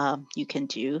that you can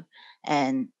do.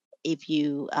 And if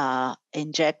you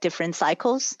inject different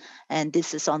cycles, and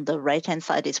this is on the right-hand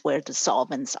side is where the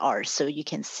solvents are. So you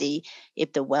can see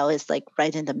if the well is like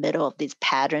right in the middle of this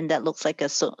pattern that looks like a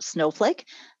snowflake,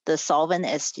 the solvent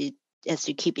as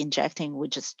you keep injecting will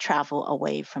just travel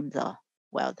away from the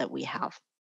well that we have.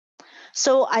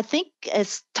 So I think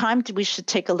it's time we should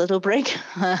take a little break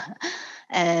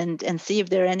and see if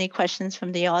there are any questions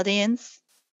from the audience.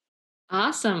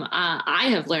 Awesome. I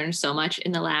have learned so much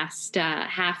in the last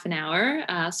half an hour.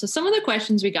 So some of the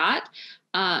questions we got,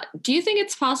 do you think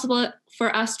it's possible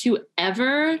for us to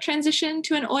ever transition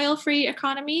to an oil-free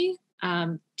economy?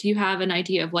 Do you have an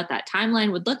idea of what that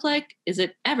timeline would look like? Is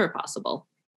it ever possible?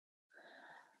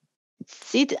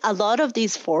 See, a lot of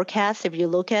these forecasts, if you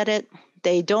look at it,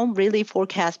 they don't really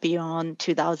forecast beyond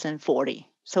 2040.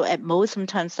 So at most,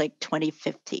 sometimes like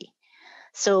 2050.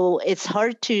 So it's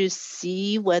hard to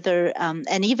see whether,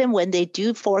 and even when they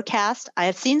do forecast, I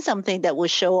have seen something that will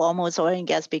show almost oil and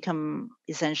gas become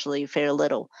essentially very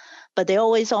little. But they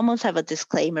always almost have a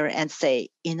disclaimer and say,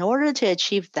 in order to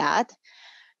achieve that,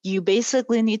 you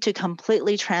basically need to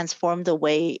completely transform the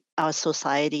way our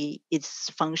society is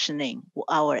functioning,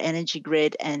 our energy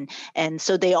grid. And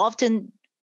so they often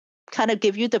kind of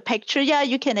give you the picture, yeah,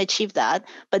 you can achieve that,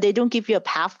 but they don't give you a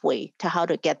pathway to how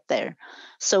to get there.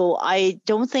 So I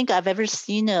don't think I've ever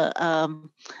seen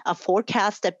a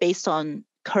forecast that based on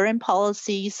current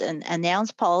policies and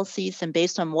announced policies and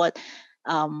based on what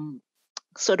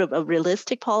sort of a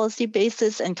realistic policy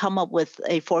basis and come up with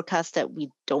a forecast that we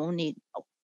don't need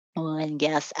oil and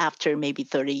gas after maybe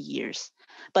 30 years.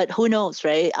 But who knows,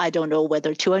 right? I don't know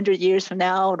whether 200 years from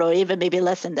now or even maybe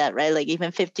less than that, right? Like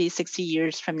even 50, 60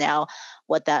 years from now,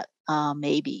 what that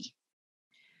may be.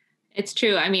 It's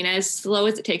true. I mean, as slow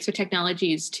as it takes for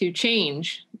technologies to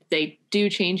change, they do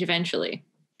change eventually.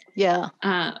 Yeah.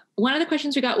 One of the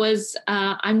questions we got was,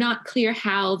 I'm not clear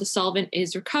how the solvent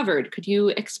is recovered. Could you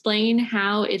explain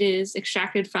how it is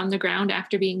extracted from the ground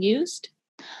after being used?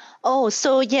 Oh,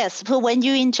 so yes. So when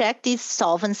you inject these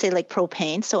solvents, say like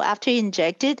propane, so after you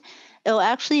inject it, it'll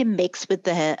actually mix with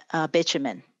the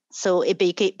bitumen. So it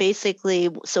basically,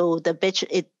 so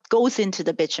it goes into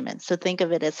the bitumen. So think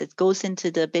of it as it goes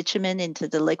into the bitumen, into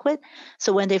the liquid.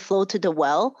 So when they flow to the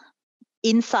well,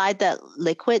 inside that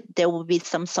liquid, there will be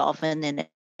some solvent in it.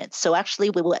 So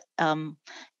actually we will,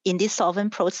 in this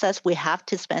solvent process, we have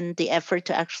to spend the effort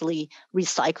to actually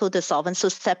recycle the solvent. So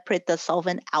separate the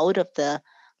solvent out of the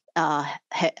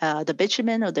the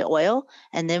bitumen or the oil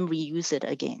and then reuse it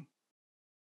again.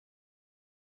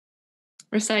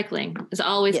 Recycling is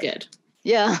always good.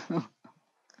 Yeah.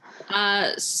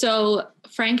 So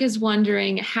Frank is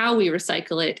wondering how we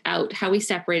recycle it out, how we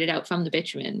separate it out from the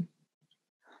bitumen.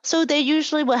 So they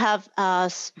usually will have,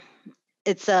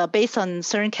 it's based on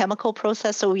certain chemical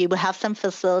process. So we will have some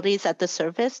facilities at the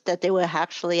surface that they will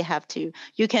actually have to,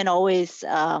 you can always,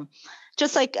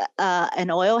 just like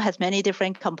an oil has many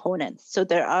different components. So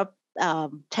there are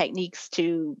techniques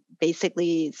to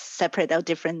basically separate out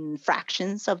different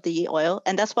fractions of the oil.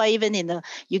 And that's why even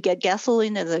you get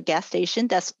gasoline at the gas station,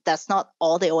 that's not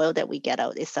all the oil that we get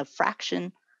out. It's a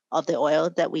fraction of the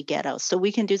oil that we get out. So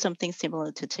we can do something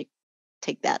similar to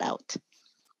take that out.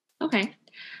 Okay.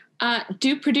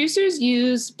 Do producers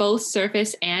use both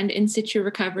surface and in situ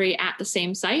recovery at the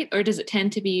same site, or does it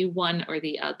tend to be one or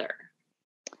the other?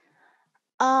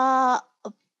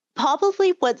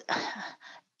 Probably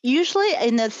usually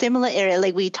in a similar area,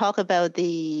 like we talk about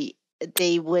they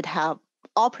would have,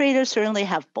 operators certainly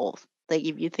have both. Like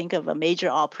if you think of a major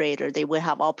operator, they would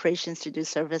have operations to do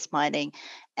surface mining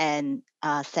and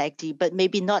SAGD, but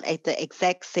maybe not at the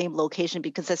exact same location,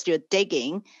 because as you're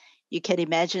digging, you can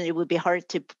imagine it would be hard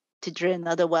to drill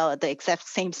another well at the exact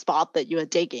same spot that you are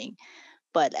digging.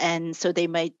 And so they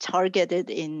might target it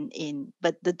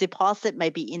but the deposit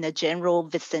might be in a general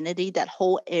vicinity, that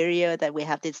whole area that we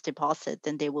have this deposit,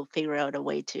 then they will figure out a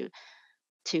way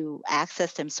to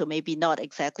access them. So maybe not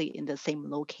exactly in the same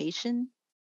location.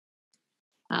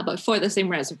 But for the same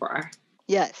reservoir.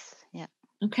 Yes, yeah.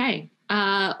 Okay.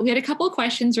 We had a couple of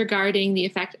questions regarding the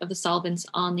effect of the solvents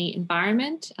on the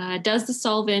environment. Does the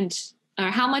solvent, or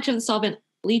how much of the solvent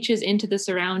leaches into the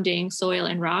surrounding soil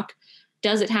and rock?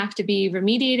 Does it have to be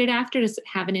remediated after? Does it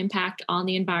have an impact on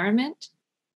the environment?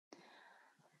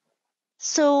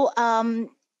 So,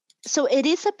 so it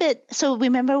is a bit. So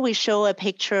remember, we show a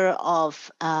picture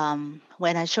of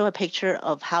when I show a picture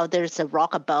of how there's a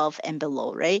rock above and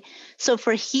below, right? So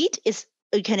for heat,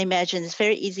 you can imagine it's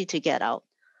very easy to get out.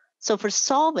 So for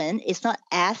solvent, it's not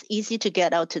as easy to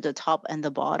get out to the top and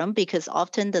the bottom, because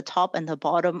often the top and the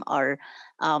bottom are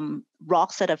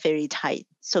rocks that are very tight.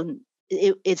 So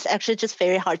it's actually just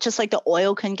very hard. Just like the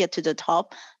oil can get to the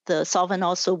top, the solvent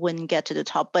also wouldn't get to the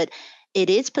top. But it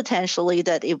is potentially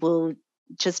that it will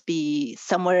just be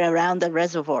somewhere around the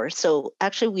reservoir. So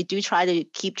actually, we do try to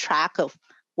keep track of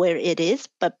where it is,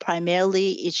 but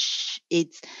primarily it's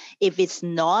if it's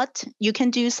not, you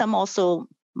can do some also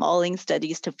modeling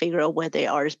studies to figure out where they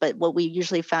are. But what we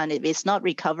usually found, if it's not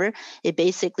recovered, it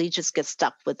basically just gets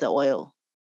stuck with the oil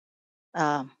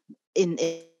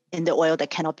in the oil that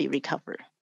cannot be recovered.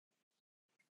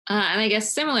 And I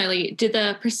guess similarly, do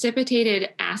the precipitated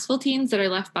asphaltenes that are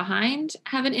left behind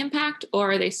have an impact,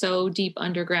 or are they so deep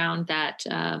underground that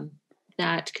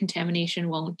that contamination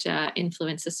won't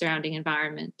influence the surrounding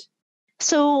environment?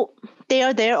 So they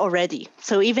are there already.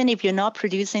 So even if you're not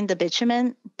producing the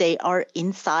bitumen, they are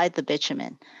inside the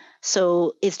bitumen.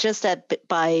 So it's just that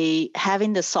by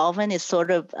having the solvent, it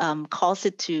sort of causes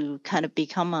it to kind of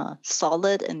become a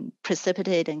solid and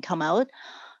precipitate and come out.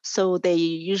 So they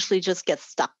usually just get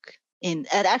stuck in.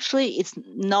 And actually, it's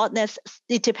not necessary.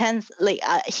 It depends. Like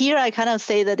here, I kind of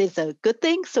say that it's a good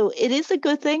thing. So it is a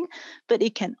good thing, but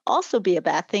it can also be a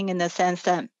bad thing in the sense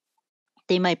that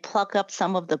they might plug up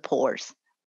some of the pores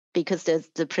because there's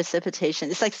the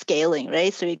precipitation. It's like scaling,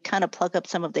 right? So you kind of plug up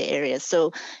some of the areas.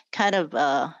 So kind of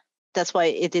that's why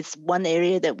it is one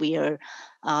area that we are,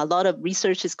 a lot of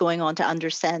research is going on to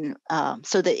understand,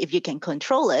 so that if you can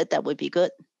control it, that would be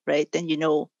good, right? Then you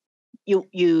know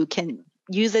you can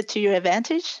use it to your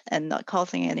advantage and not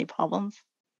causing any problems.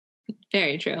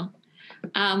 Very true.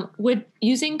 Would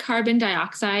using carbon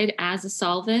dioxide as a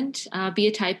solvent be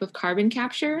a type of carbon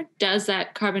capture? Does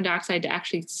that carbon dioxide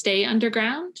actually stay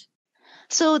underground?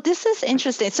 So this is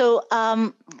interesting. So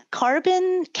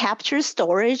carbon capture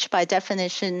storage, by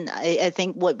definition, I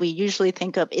think what we usually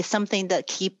think of is something that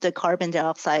keep the carbon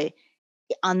dioxide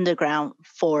underground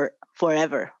for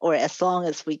forever, or as long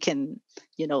as we can,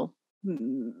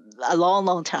 a long,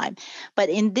 long time. But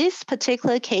in this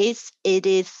particular case, it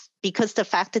is because the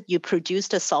fact that you produce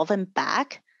the solvent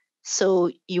back,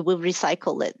 so you will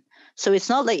recycle it. So it's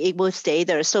not like it will stay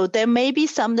there. So there may be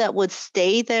some that would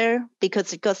stay there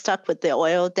because it got stuck with the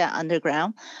oil down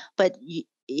underground, but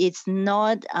it's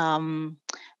not,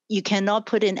 you cannot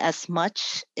put in as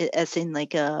much as in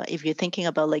like, if you're thinking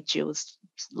about like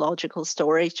geological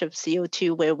storage of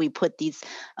CO2, where we put these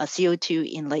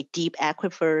CO2 in like deep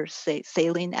aquifer, say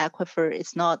saline aquifer,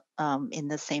 it's not in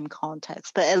the same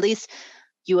context, but at least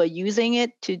you are using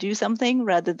it to do something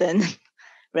rather than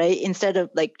right? Instead of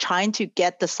like trying to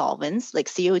get the solvents, like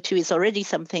CO2 is already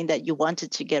something that you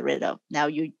wanted to get rid of. Now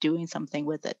you're doing something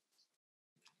with it.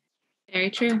 Very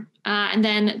true. And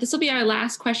then this will be our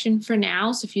last question for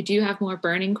now. So if you do have more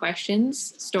burning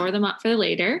questions, store them up for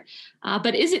later.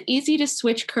 But is it easy to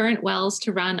switch current wells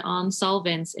to run on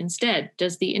solvents instead?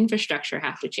 Does the infrastructure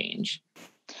have to change?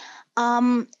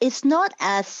 It's not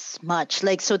as much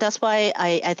like, so that's why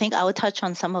I think I will touch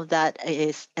on some of that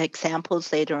is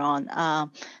examples later on.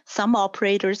 Some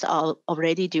operators are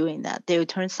already doing that. They will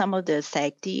turn some of the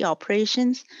SAGD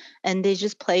operations and they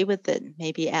just play with it,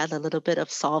 maybe add a little bit of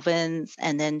solvents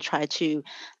and then try to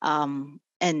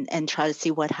and try to see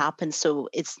what happens. So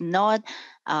it's not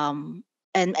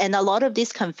and a lot of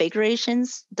these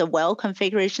configurations, the well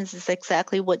configurations is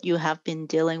exactly what you have been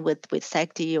dealing with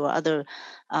SAGD or other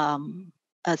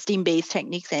steam-based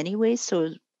techniques anyway. So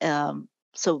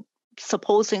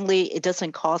supposedly it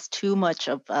doesn't cost too much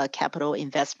of capital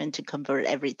investment to convert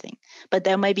everything. But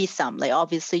there might be some, like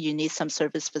obviously you need some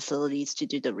service facilities to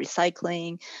do the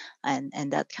recycling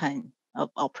and that kind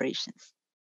of operations.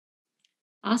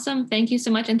 Awesome. Thank you so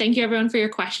much. And thank you everyone for your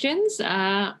questions.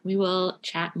 We will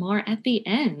chat more at the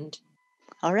end.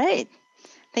 All right.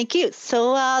 Thank you.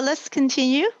 So let's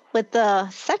continue with the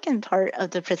second part of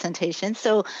the presentation.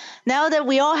 So now that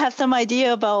we all have some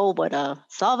idea about what are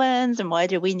solvents and why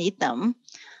do we need them,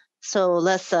 so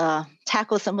let's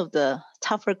tackle some of the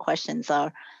tougher questions,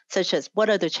 such as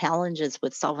what are the challenges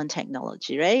with solvent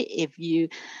technology, right? If you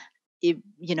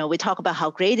know, we talk about how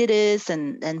great it is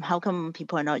and how come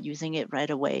people are not using it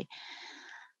right away.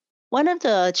 One of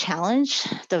the challenge,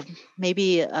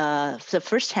 the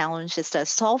first challenge is that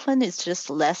solvent is just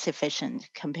less efficient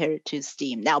compared to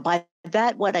steam. Now, by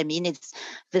that, what I mean is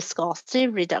viscosity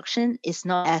reduction is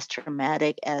not as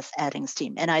dramatic as adding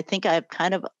steam. And I think I've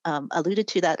kind of alluded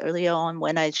to that earlier on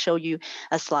when I show you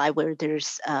a slide where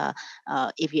there's,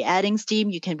 if you're adding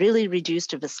steam, you can really reduce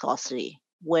the viscosity.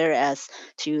 Whereas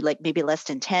to like maybe less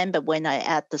than 10, but when I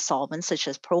add the solvents such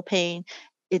as propane,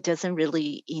 it doesn't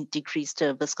really decrease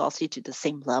the viscosity to the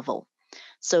same level.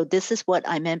 So this is what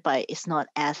I meant by it's not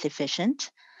as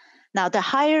efficient. Now the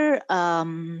higher,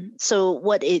 so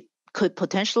what it could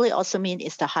potentially also mean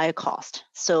is the higher cost.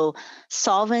 So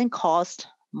solvent cost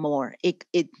more.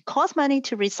 It costs money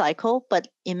to recycle, but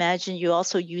imagine you're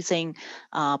also using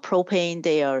propane.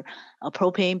 They are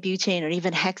propane, butane, or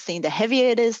even hexane. The heavier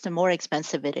it is, the more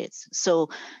expensive it is. So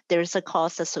there's a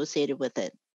cost associated with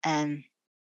it. And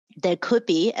there could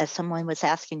be, as someone was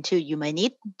asking too, you might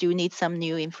need some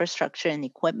new infrastructure and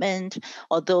equipment,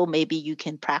 although maybe you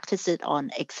can practice it on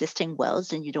existing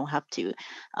wells and you don't have to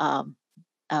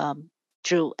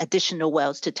drill additional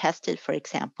wells to test it, for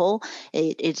example.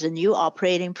 It's a new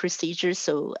operating procedure,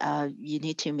 so you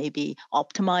need to maybe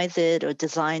optimize it or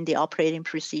design the operating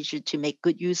procedure to make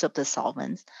good use of the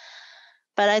solvents.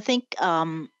 But I think,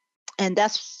 and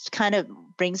that's kind of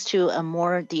brings to a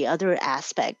more the other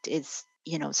aspect is,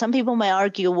 you know, some people might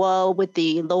argue, well, with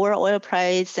the lower oil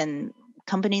price and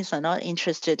companies are not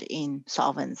interested in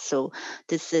solvents, so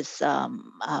this is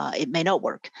it may not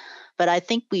work. But I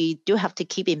think we do have to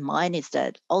keep in mind is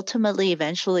that ultimately,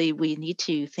 eventually, we need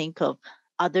to think of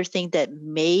other things that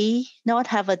may not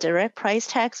have a direct price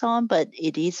tag on, but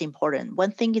it is important.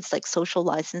 One thing is like social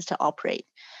license to operate.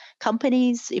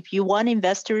 Companies, if you want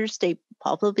investors, they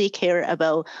probably care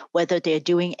about whether they're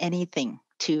doing anything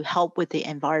to help with the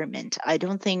environment. I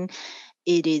don't think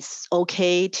it is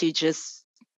okay to just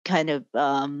kind of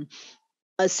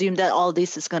assume that all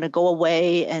this is going to go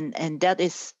away, and that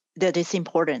is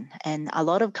important. And a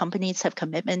lot of companies have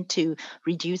commitment to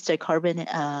reduce their carbon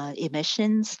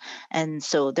emissions, and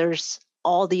so there's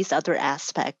all these other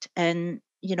aspects. And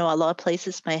you know, a lot of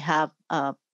places may have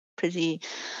pretty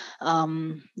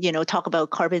talk about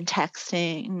carbon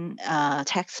taxing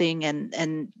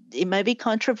and it might be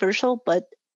controversial, but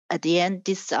at the end,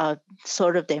 this are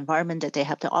sort of the environment that they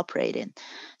have to operate in.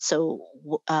 So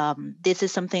this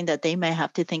is something that they may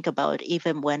have to think about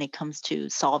even when it comes to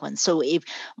solvents. So if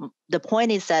the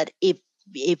point is that if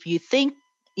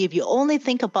you only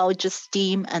think about just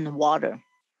steam and water,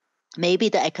 maybe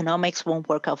the economics won't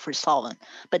work out for solvent.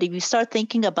 But if you start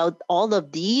thinking about all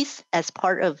of these as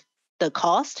part of the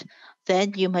cost,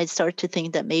 then you might start to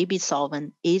think that maybe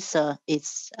solvent is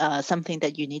something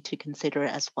that you need to consider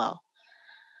as well.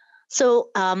 So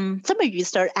some of you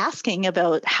start asking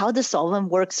about how the solvent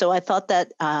works. So I thought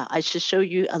that I should show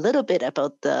you a little bit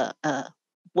about the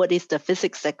what is the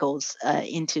physics that goes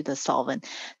into the solvent.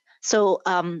 So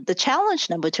the challenge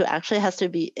number 2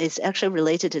 actually is actually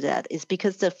related to that, is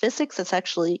because the physics is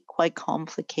actually quite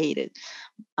complicated.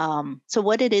 So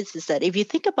what it is that if you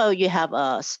think about, you have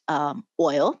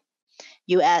oil,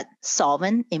 You add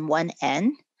solvent in one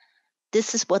end.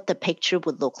 This is what the picture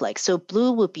would look like. So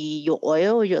blue would be your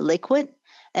oil or your liquid.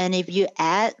 And if you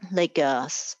add like a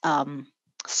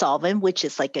solvent, which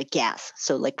is like a gas,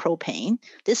 so like propane,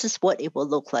 this is what it will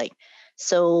look like.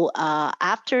 So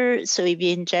so if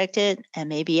you inject it and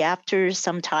maybe after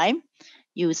some time,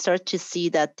 you start to see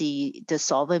that the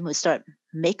solvent will start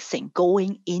mixing,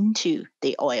 going into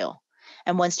the oil.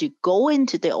 And once you go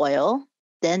into the oil,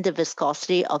 then the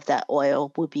viscosity of that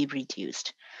oil will be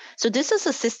reduced. So this is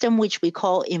a system which we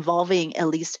call involving at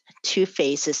least two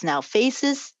phases. Now,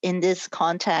 phases in this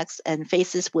context, and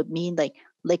phases would mean like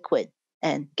liquid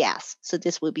and gas. So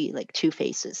this would be like two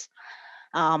phases.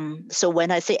 So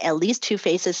when I say at least two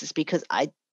phases, it's because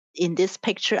in this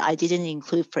picture, I didn't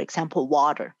include, for example,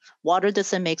 water. Water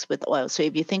doesn't mix with oil. So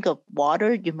if you think of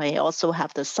water, you may also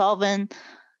have the solvent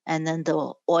and then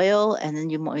the oil, and then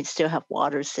you might still have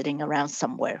water sitting around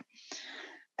somewhere.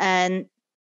 And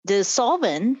the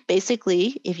solvent,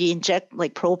 basically, if you inject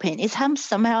like propane, it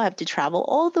somehow have to travel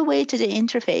all the way to the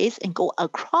interface and go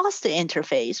across the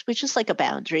interface, which is like a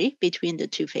boundary between the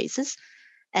two phases,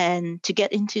 and to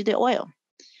get into the oil.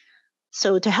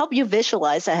 So to help you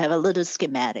visualize, I have a little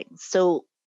schematic. So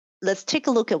let's take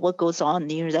a look at what goes on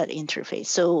near that interface.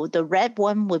 So the red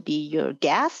one would be your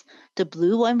gas. The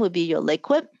blue one would be your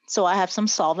liquid. So I have some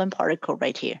solvent particle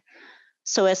right here.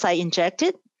 So as I inject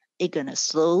it, it's going to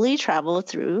slowly travel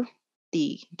through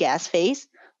the gas phase.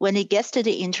 When it gets to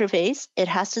the interface, it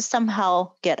has to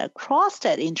somehow get across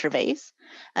that interface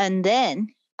and then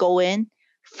go in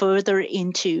further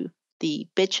into the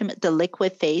bitumen, the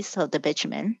liquid phase of the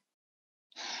bitumen.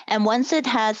 And once it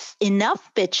has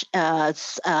enough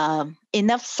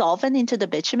solvent into the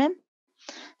bitumen,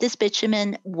 this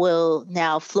bitumen will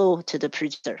now flow to the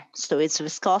producer. So its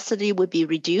viscosity would be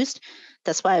reduced.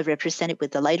 That's why I represent it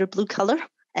with the lighter blue color,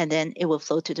 and then it will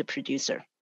flow to the producer.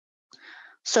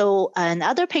 So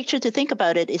another picture to think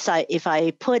about it is if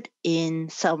I put in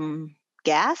some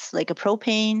gas, like a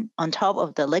propane, on top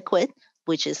of the liquid,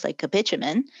 which is like a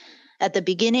bitumen. At the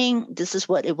beginning, this is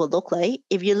what it will look like.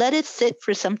 If you let it sit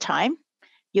for some time,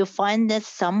 you'll find that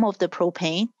some of the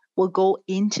propane will go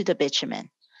into the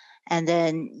bitumen. And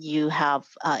then you have,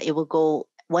 it will go,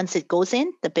 once it goes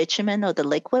in, the bitumen or the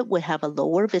liquid will have a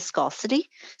lower viscosity.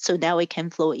 So now it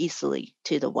can flow easily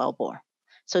to the wellbore.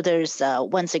 So there's,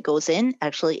 once it goes in,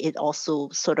 actually it also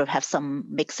sort of has some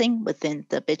mixing within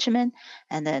the bitumen,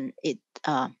 and then it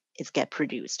gets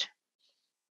produced.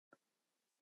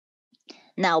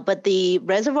 Now, but the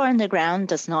reservoir in the ground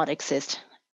does not exist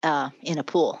in a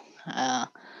pool.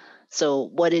 So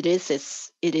what it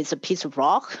is a piece of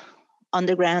rock.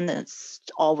 Underground, it's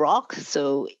all rock.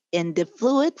 So in the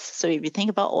fluids, so if you think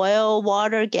about oil,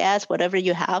 water, gas, whatever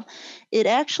you have, it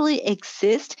actually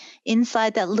exists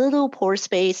inside that little pore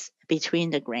space between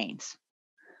the grains.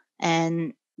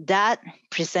 And that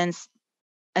presents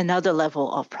another level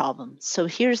of problem. So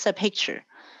here's a picture.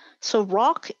 So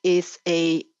rock is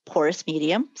a porous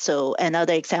medium. So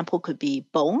another example could be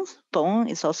bone. Bone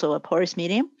is also a porous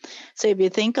medium. So if you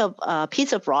think of a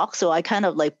piece of rock, so I kind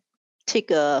of like take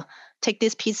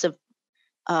this piece of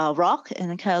rock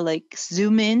and kind of like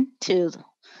zoom in to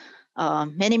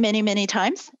many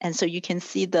times. And so you can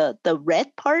see the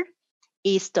red part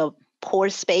is the pore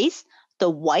space. The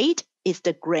white is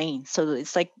the grain. So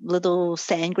it's like little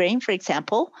sand grain, for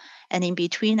example. And in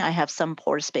between, I have some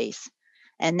pore space.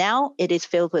 And now it is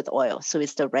filled with oil, so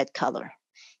it's the red color.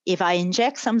 If I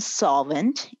inject some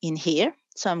solvent in here,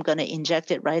 so I'm going to inject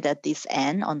it right at this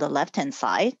end on the left-hand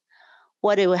side,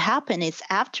 what it will happen is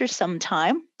after some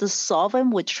time, the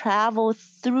solvent would travel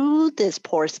through this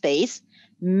pore space,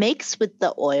 mix with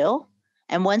the oil,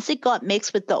 and once it got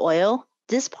mixed with the oil,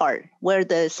 this part where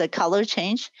there's a color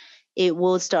change, it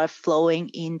will start flowing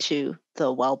into the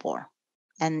wellbore.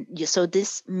 And so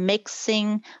this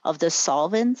mixing of the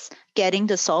solvents, getting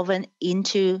the solvent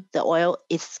into the oil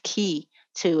is key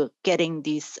to getting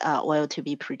this oil to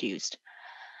be produced.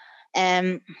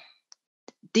 And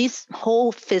these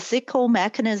whole physical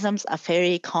mechanisms are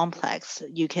very complex.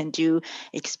 You can do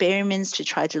experiments to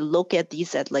try to look at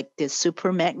these at like the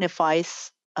super magnified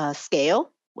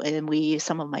scale. And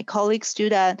some of my colleagues do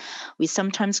that. We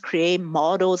sometimes create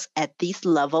models at this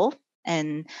level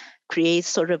and create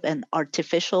sort of an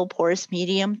artificial porous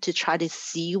medium to try to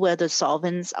see where the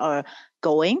solvents are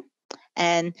going.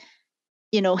 And,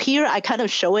 here I kind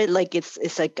of show it like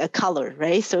it's like a color,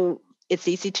 right? So it's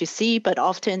easy to see, but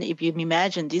often if you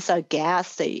imagine these are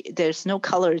gas, there's no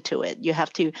color to it. You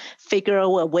have to figure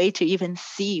out a way to even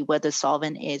see where the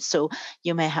solvent is. So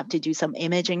you may have to do some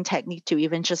imaging technique to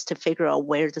even just to figure out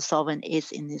where the solvent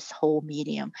is in this whole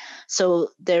medium. So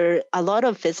there are a lot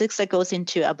of physics that goes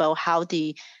into about how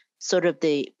the sort of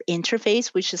the interface,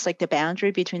 which is like the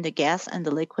boundary between the gas and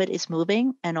the liquid, is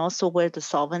moving, and also where the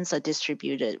solvents are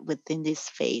distributed within this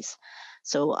phase.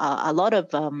 So a lot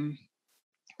of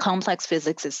complex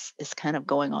physics is kind of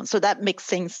going on. So that makes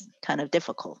things kind of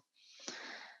difficult.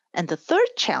 And the third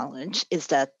challenge is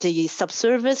that the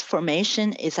subsurface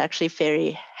formation is actually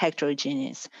very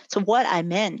heterogeneous. So what I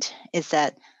meant is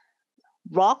that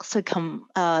rocks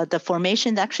are the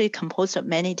formation is actually composed of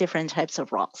many different types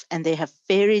of rocks, and they have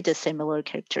very dissimilar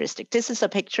characteristics. This is a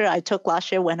picture I took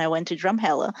last year when I went to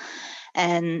Drumheller,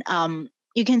 and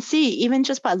you can see even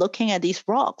just by looking at these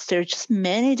rocks, there are just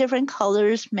many different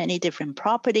colors, many different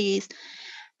properties,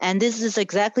 and this is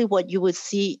exactly what you would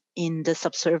see in the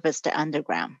subsurface, the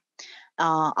underground.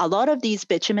 A lot of these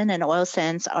bitumen and oil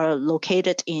sands are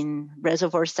located in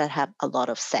reservoirs that have a lot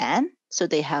of sand. So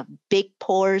they have big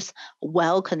pores,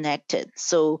 well connected.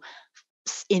 So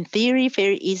in theory,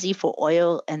 very easy for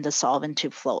oil and the solvent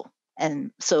to flow.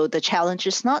 And so the challenge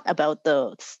is not about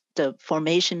the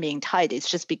formation being tight, it's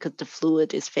just because the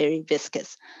fluid is very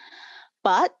viscous.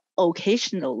 But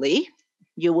occasionally,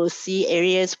 you will see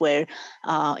areas where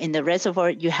in the reservoir,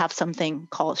 you have something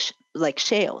called like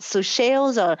shales. So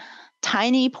shales are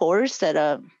tiny pores that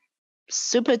are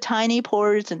super tiny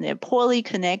pores, and they're poorly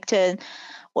connected,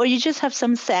 or you just have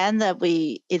some sand that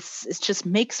it's just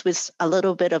mixed with a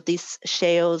little bit of these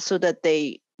shales so that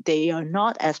they are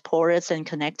not as porous and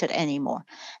connected anymore,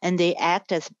 and they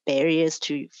act as barriers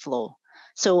to flow.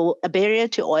 So a barrier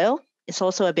to oil is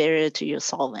also a barrier to your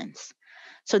solvents.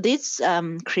 So these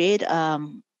create a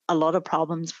lot of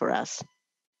problems for us.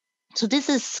 So this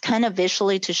is kind of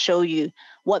visually to show you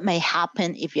what may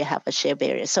happen if you have a shale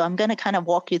barrier. So I'm going to kind of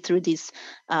walk you through these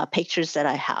pictures that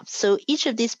I have. So each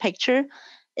of these pictures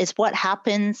is what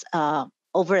happens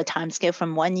over a time scale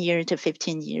from 1 year to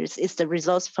 15 years. It's the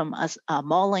results from us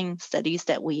modeling studies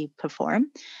that we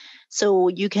perform. So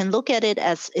you can look at it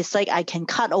as, it's like I can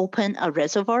cut open a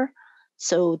reservoir.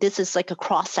 So this is like a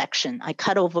cross section. I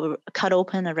cut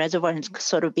open a reservoir and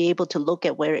sort of be able to look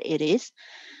at where it is.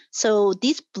 So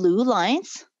these blue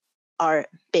lines are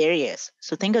barriers.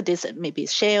 So think of this, maybe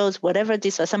shales, whatever,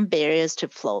 these are some barriers to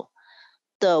flow.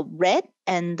 The red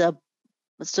and the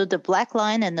black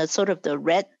line and the sort of the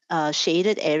red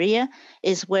shaded area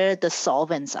is where the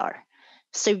solvents are.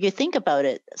 So if you think about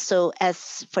it, so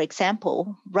as, for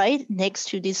example, right next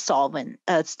to these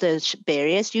the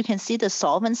barriers, you can see the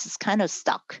solvents is kind of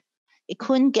stuck. It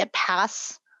couldn't get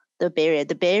past the barrier.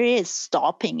 The barrier is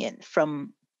stopping it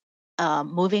from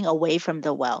moving away from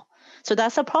the well. So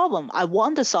that's a problem. I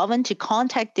want the solvent to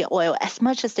contact the oil as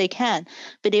much as they can.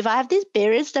 But if I have these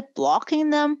barriers that blocking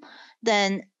them,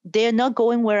 then they're not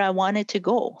going where I want it to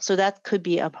go. So that could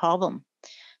be a problem.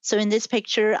 So in this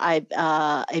picture,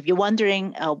 if you're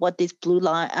wondering what these blue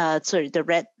line, the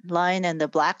red line and the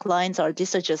black lines are,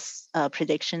 these are just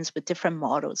predictions with different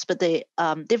models. But the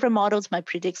different models might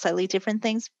predict slightly different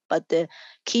things. But the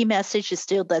key message is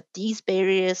still that these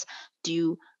barriers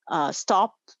do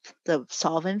stop the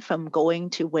solvent from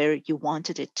going to where you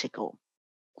wanted it to go.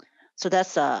 So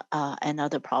that's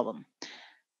another problem.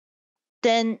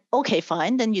 Then, okay,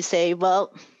 fine. Then you say,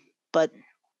 well, but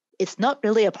it's not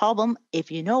really a problem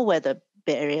if you know where the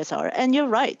barriers are. And you're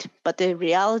right. But the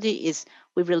reality is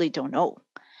we really don't know.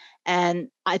 And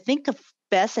I think the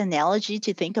best analogy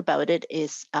to think about it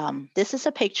is this is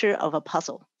a picture of a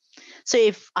puzzle. So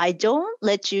if I don't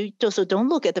let you, so don't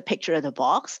look at the picture of the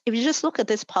box. If you just look at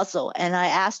this puzzle and I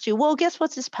asked you, well, guess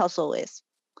what this puzzle is?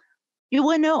 You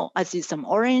would know. I see some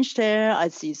orange there. I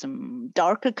see some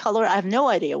darker color. I have no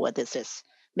idea what this is.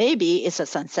 Maybe it's a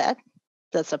sunset.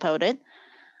 That's about it.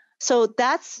 So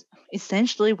that's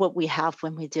essentially what we have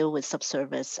when we deal with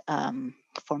subsurface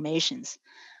formations.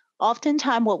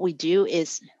 Oftentimes what we do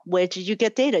is, where did you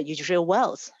get data? You drill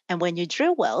wells. And when you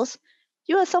drill wells,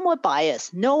 you are somewhat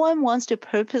biased. No one wants to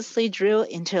purposely drill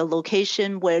into a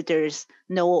location where there's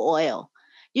no oil.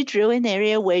 You drill in an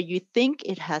area where you think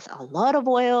it has a lot of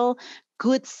oil,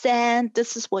 good sand.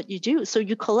 This is what you do. So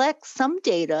you collect some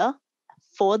data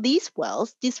for these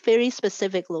wells, these very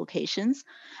specific locations,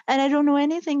 and I don't know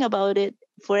anything about it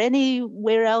for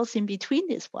anywhere else in between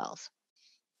these wells.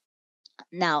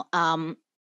 Now,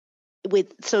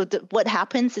 what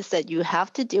happens is that you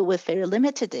have to deal with very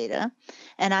limited data,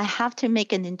 and I have to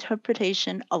make an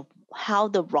interpretation of how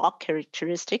the rock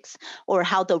characteristics or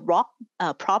how the rock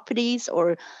properties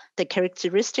or the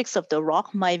characteristics of the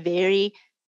rock might vary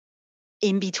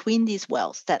in between these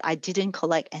wells that I didn't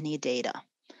collect any data.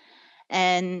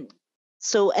 And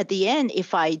so at the end,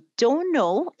 if I don't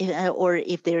know or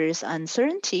if there is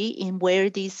uncertainty in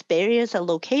where these barriers are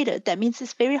located, that means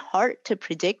it's very hard to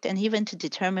predict and even to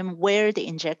determine where the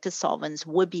injected solvents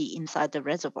would be inside the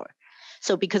reservoir.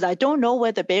 So because I don't know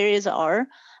where the barriers are,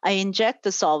 I inject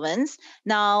the solvents.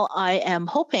 Now I am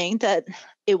hoping that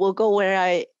it will go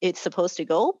where it's supposed to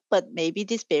go, but maybe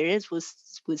these barriers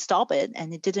would stop it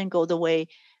and it didn't go the way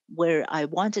where I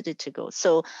wanted it to go.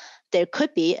 So there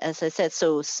could be, as I said,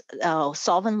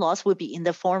 solvent loss would be in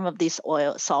the form of this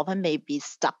oil. Solvent may be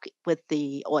stuck with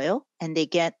the oil and they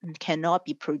cannot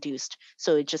be produced.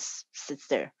 So it just sits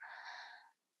there.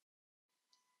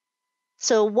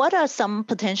 So what are some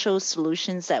potential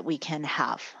solutions that we can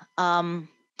have?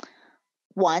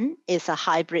 One is a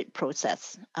hybrid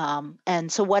process.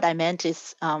 And so what I meant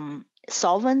is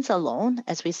solvents alone,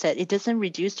 as we said, it doesn't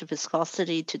reduce the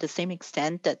viscosity to the same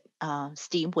extent that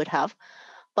steam would have.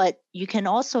 But you can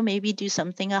also maybe do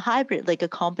something a hybrid, like a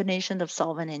combination of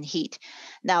solvent and heat.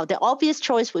 Now, the obvious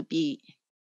choice would be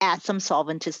add some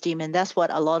solvent to steam, and that's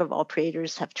what a lot of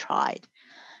operators have tried.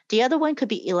 The other one could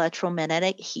be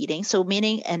electromagnetic heating, so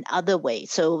meaning another way.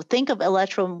 So think of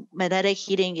electromagnetic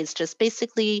heating is just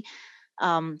basically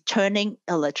turning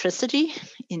electricity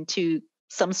into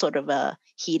some sort of a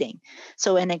heating.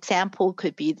 So an example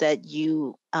could be that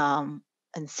you,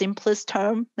 in simplest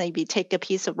term, maybe take a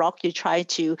piece of rock, you try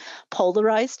to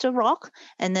polarize the rock,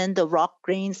 and then the rock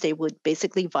grains, they would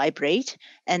basically vibrate.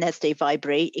 And as they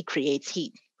vibrate, it creates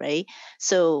heat, right?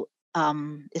 So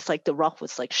it's like the rock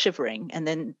was like shivering, and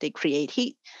then they create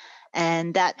heat.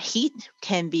 And that heat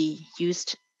can be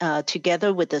used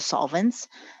together with the solvents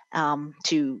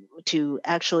to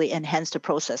actually enhance the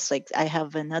process. Like I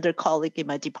have another colleague in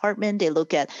my department, they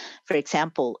look at, for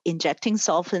example, injecting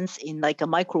solvents in like a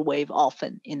microwave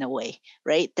oven in a way,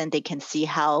 right? Then they can see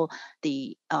how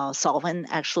the solvent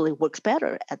actually works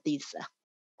better at these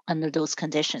under those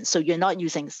conditions. So you're not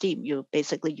using steam, you're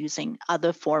basically using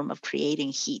other form of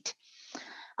creating heat.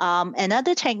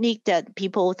 Another technique that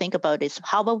people think about is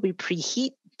how about we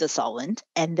preheat the solvent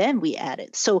and then we add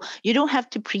it. So you don't have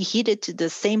to preheat it to the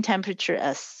same temperature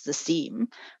as the steam,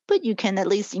 but you can at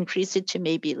least increase it to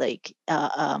maybe like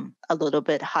a little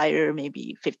bit higher,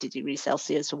 maybe 50 degrees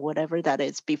Celsius or whatever that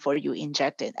is before you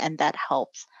inject it, and that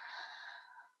helps.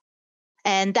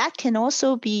 And that can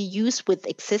also be used with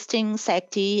existing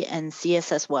SAGD and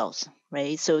CSS wells,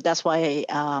 right? So that's why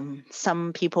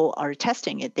some people are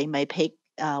testing it. They might pick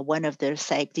one of their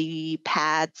SAGD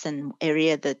pads and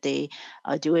area that they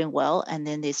are doing well, and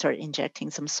then they start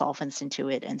injecting some solvents into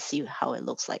it and see how it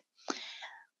looks like.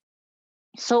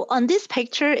 So on this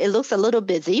picture, it looks a little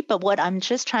busy, but what I'm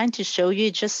just trying to show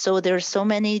you, just so there's so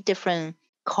many different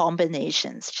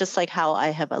combinations, just like how I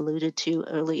have alluded to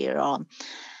earlier on.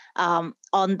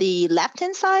 On the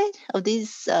left-hand side of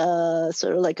these sort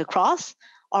of like a cross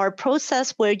are a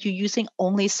process where you're using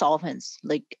only solvents,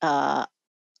 like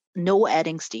no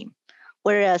adding steam.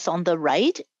 Whereas on the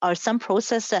right are some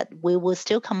process that we will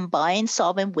still combine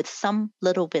solvent with some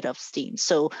little bit of steam.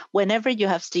 So whenever you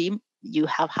have steam, you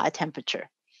have high temperature.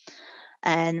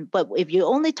 But if you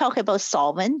only talk about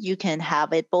solvent, you can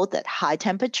have it both at high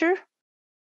temperature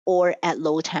or at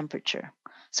low temperature.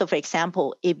 So for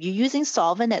example, if you're using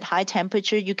solvent at high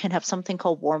temperature, you can have something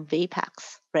called warm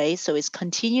VPACs, right? So it's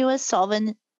continuous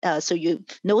solvent. So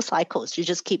no cycles, you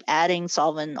just keep adding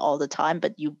solvent all the time,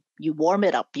 but you warm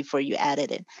it up before you add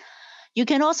it in. You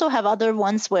can also have other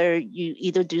ones where you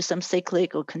either do some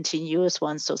cyclic or continuous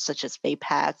ones, so such as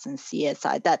VPACs and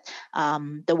CSI. That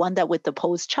the one that with the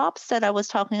post chops that I was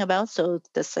talking about, so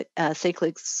the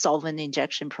cyclic solvent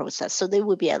injection process. So they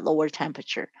would be at lower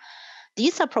temperature.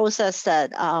 These are processes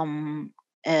that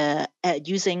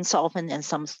using solvent and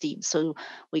some steam. So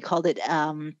we call it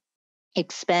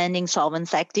expanding solvent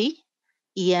SAGD,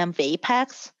 EM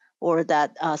VPACs, or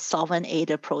that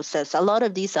solvent-aided process. A lot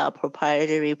of these are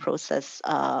proprietary process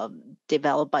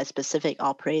developed by specific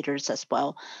operators as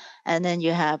well. And then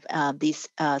you have these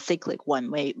cyclic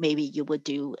one, where maybe you would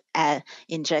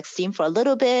inject steam for a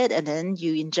little bit, and then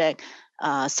you inject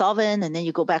solvent, and then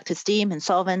you go back to steam and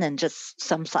solvent and just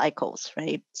some cycles,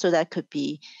 right? So that could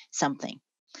be something.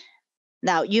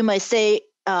 Now, you might say,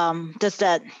 does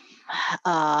that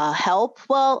help?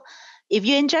 Well, if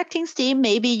you're injecting steam,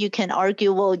 maybe you can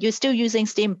argue, well, you're still using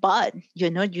steam, but you're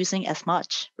not using as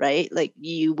much, right? Like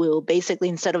you will basically,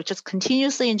 instead of just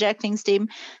continuously injecting steam,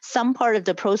 some part of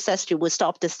the process, you will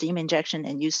stop the steam injection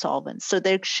and use solvents. So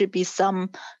there should be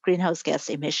some greenhouse gas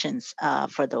emissions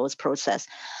for those process.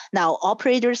 Now,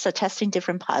 operators are testing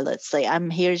different pilots. Like I'm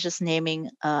here just naming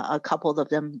a couple of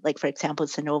them. Like for example,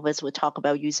 Synovus will talk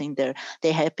about using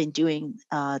they have been doing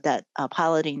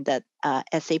piloting that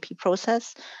SAP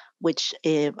process, which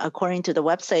according to the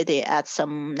website, they add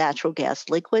some natural gas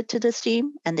liquid to the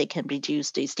steam and they can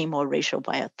reduce the steam oil ratio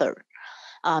by a third.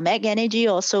 Meg Energy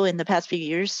also in the past few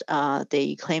years,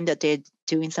 they claim that they're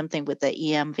doing something with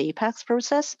the EM VPAX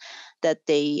process, that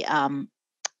they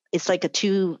it's like a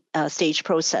two-stage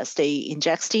process. They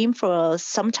inject steam for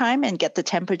some time and get the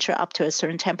temperature up to a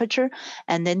certain temperature,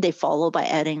 and then they follow by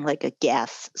adding like a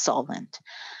gas solvent.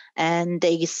 And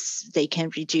they can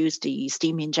reduce the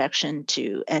steam injection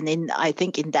I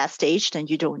think in that stage, then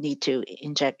you don't need to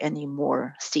inject any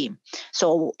more steam.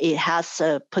 So it has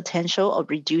a potential of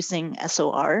reducing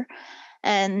SOR.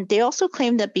 And they also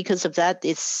claim that because of that,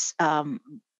 it's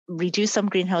reduce some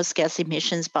greenhouse gas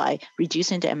emissions by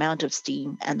reducing the amount of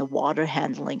steam and the water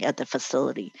handling at the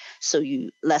facility. So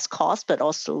you less cost, but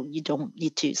also you don't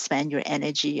need to spend your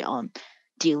energy on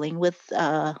dealing with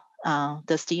the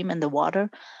steam and the water.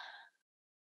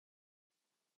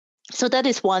 So that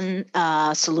is one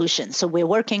solution. So we're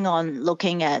working on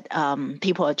looking at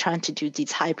people are trying to do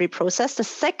these hybrid process. The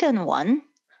second one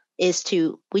is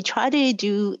we try to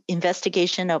do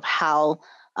investigation of how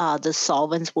the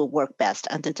solvents will work best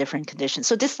under different conditions.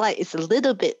 So this slide is a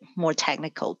little bit more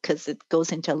technical because it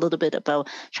goes into a little bit about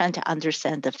trying to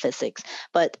understand the physics.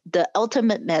 But the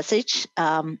ultimate message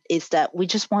is that we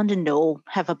just want to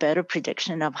have a better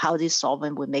prediction of how this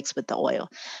solvent would mix with the oil.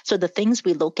 So the things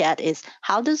we look at is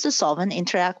how does the solvent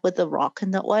interact with the rock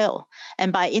and the oil?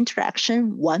 And by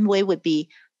interaction, one way would be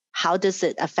how does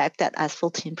it affect that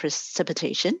asphaltene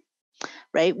precipitation?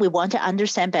 Right? We want to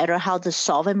understand better how the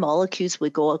solvent molecules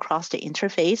would go across the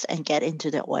interface and get into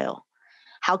the oil.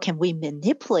 How can we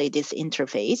manipulate this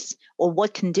interface, or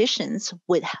what conditions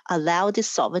would allow this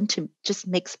solvent to just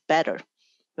mix better?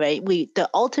 Right? The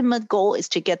ultimate goal is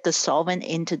to get the solvent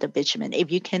into the bitumen.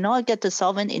 If you cannot get the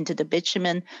solvent into the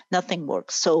bitumen, nothing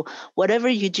works. So whatever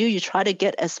you do, you try to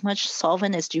get as much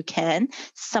solvent as you can,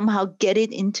 somehow get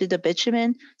it into the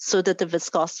bitumen so that the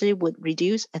viscosity would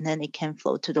reduce and then it can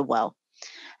flow to the well.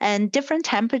 And different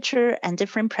temperature and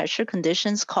different pressure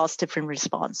conditions cause different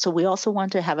response. So we also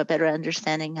want to have a better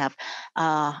understanding of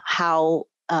how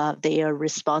they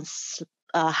respond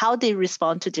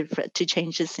to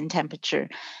changes in temperature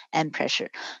and pressure.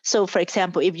 So for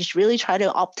example, if you really try to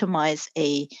optimize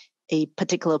a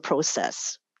particular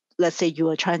process, let's say you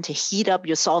are trying to heat up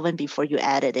your solvent before you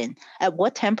add it in, at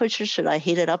what temperature should I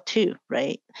heat it up to,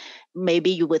 right? Maybe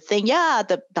you would think,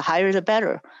 the higher the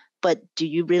better, but do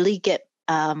you really get,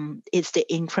 is the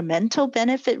incremental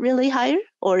benefit really higher,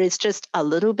 or is just a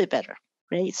little bit better?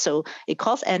 Right? So it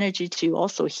costs energy to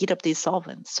also heat up these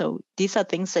solvents. So these are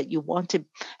things that you want to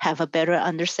have a better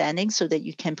understanding so that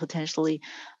you can potentially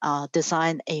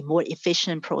design a more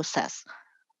efficient process.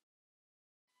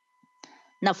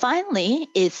 Now, finally,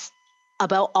 it's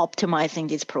about optimizing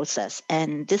this process.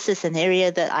 And this is an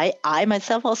area that I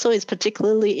myself also is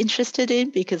particularly interested in,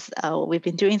 because we've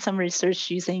been doing some research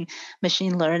using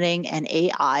machine learning and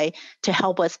AI to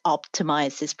help us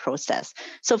optimize this process.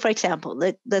 So for example,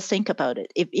 let's think about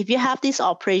it. If you have these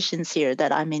operations here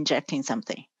that I'm injecting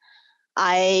something,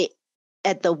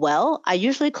 at the well, I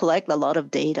usually collect a lot of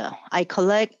data. I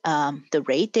collect the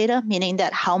rate data, meaning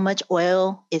that how much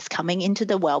oil is coming into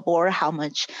the wellbore, how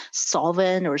much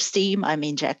solvent or steam I'm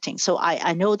injecting. So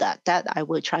I know that I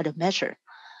will try to measure.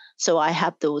 So I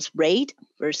have those rate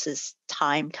versus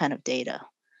time kind of data.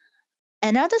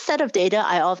 Another set of data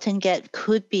I often get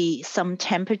could be some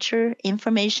temperature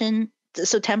information.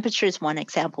 So temperature is one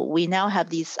example. We now have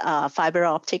these fiber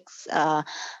optics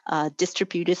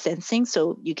distributed sensing.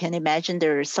 So you can imagine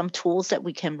there are some tools that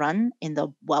we can run in the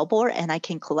wellbore, and I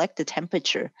can collect the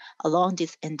temperature along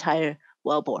this entire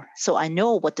wellbore. So I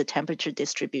know what the temperature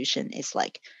distribution is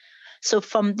like. So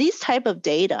from this type of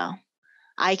data,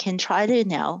 I can try to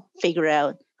now figure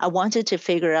out,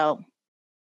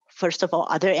 first of all,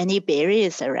 are there any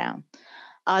barriers around?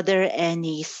 Are there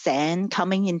any sand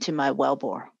coming into my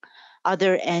wellbore? Are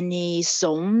there any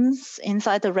zones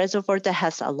inside the reservoir that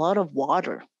has a lot of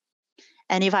water?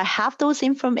 And if I have those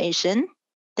information,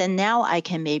 then now I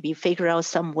can maybe figure out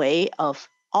some way of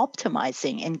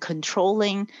optimizing and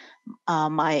controlling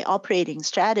my operating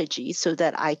strategy so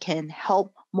that I can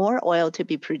help more oil to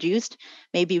be produced,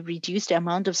 maybe reduce the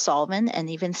amount of solvent and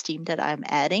even steam that I'm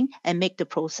adding, and make the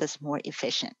process more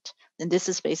efficient. And this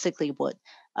is basically what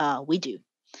we do.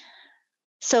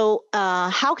 So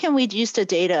how can we use the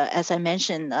data? As I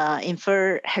mentioned,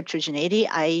 infer heterogeneity,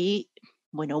 i.e.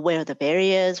 we know where the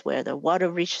barriers, where the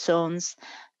water-rich zones,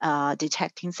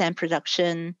 detecting sand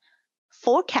production,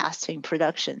 forecasting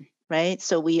production, right?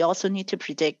 So we also need to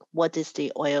predict what is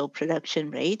the oil production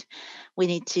rate. We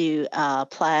need to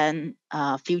plan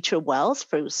future wells.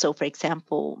 So for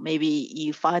example, maybe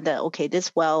you find that, okay,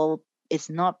 this well is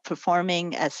not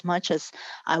performing as much as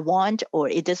I want, or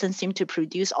it doesn't seem to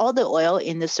produce all the oil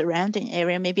in the surrounding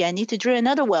area. Maybe I need to drill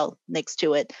another well next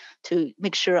to it to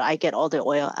make sure I get all the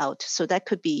oil out. So that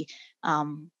could be,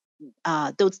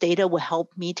 those data will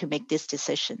help me to make these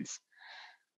decisions.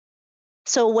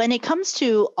 So when it comes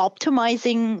to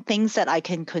optimizing things that I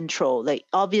can control, like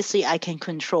obviously I can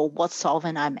control what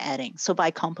solvent I'm adding. So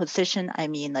by composition, I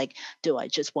mean like, do I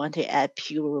just want to add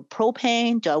pure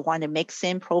propane? Do I want to mix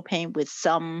in propane with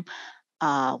some,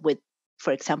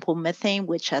 for example, methane,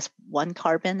 which has one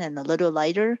carbon and a little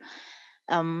lighter?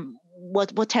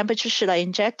 What temperature should I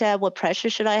inject at? What pressure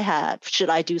should I have? Should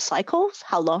I do cycles?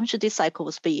 How long should these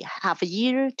cycles be? Half a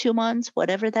year, 2 months,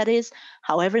 whatever that is,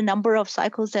 however number of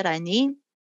cycles that I need.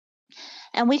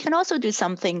 And we can also do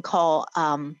something called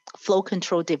flow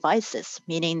control devices,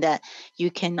 meaning that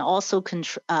you can also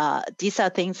control, these are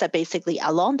things that basically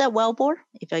along that wellbore,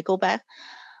 if I go back,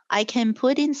 I can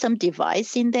put in some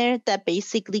device in there that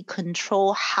basically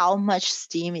control how much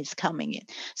steam is coming in.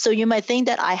 So you might think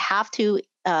that I have to,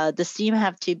 the steam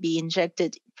have to be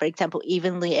injected, for example,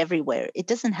 evenly everywhere. It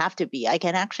doesn't have to be. I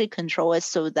can actually control it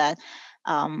so that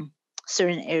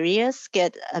certain areas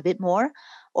get a bit more,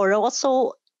 or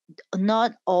also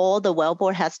not all the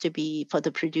wellbore has to be, for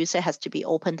the producer, has to be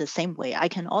open the same way. I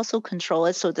can also control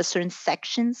it so the certain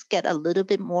sections get a little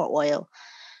bit more oil.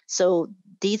 So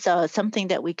these are something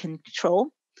that we can control.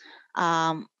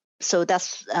 So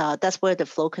that's where the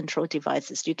flow control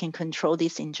devices, you can control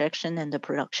this injection and the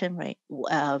production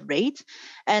rate,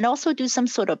 and also do some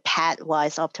sort of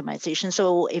pad-wise optimization.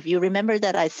 So if you remember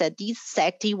that I said these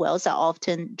SAGD wells are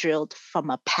often drilled from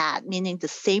a pad, meaning the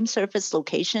same surface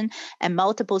location and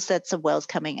multiple sets of wells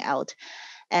coming out.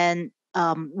 And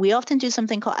we often do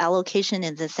something called allocation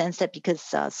in the sense that because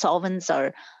solvents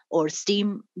are, or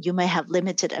steam, you may have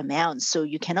limited amounts. So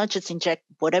you cannot just inject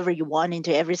whatever you want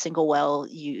into every single well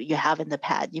you have in the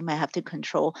pad. You might have to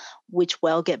control which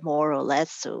well get more or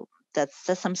less. So that's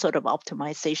some sort of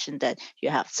optimization that you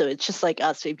have. So it's just like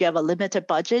us. If you have a limited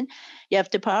budget, you have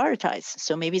to prioritize.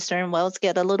 So maybe certain wells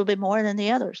get a little bit more than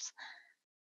the others.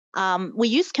 We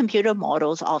use computer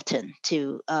models often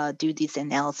to do these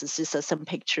analysis. These are some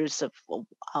pictures of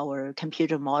our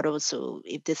computer models. So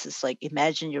if this is like,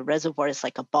 imagine your reservoir is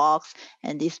like a box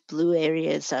and these blue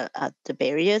areas are the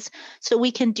barriers. So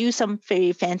we can do some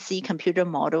very fancy computer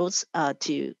models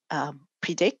to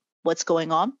predict what's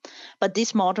going on. But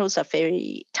these models are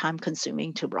very time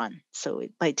consuming to run. So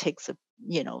it might take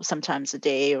sometimes a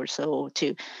day or so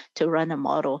to run a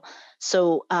model.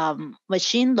 So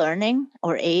machine learning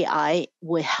or AI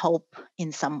will help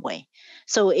in some way.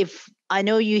 So if I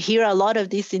know you hear a lot of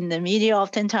this in the media,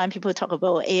 oftentimes people talk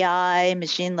about AI,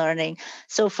 machine learning.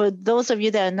 So for those of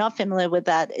you that are not familiar with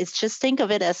that, it's just think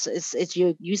of it as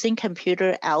you're using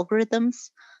computer algorithms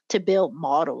to build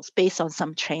models based on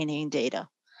some training data.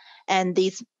 And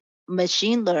these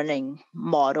machine learning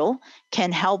model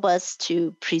can help us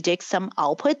to predict some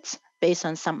outputs based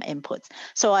on some inputs.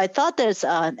 So I thought there's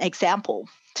an example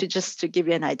to give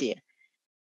you an idea.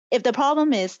 If the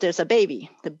problem is there's a baby,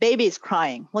 the baby is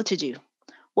crying, what to do?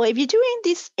 Well, if you're doing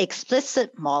this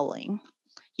explicit modeling,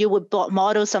 you would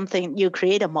model something, you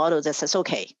create a model that says,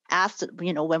 okay, ask,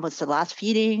 when was the last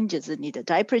feeding? Does it need a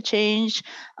diaper change?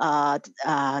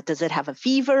 Does it have a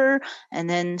fever? And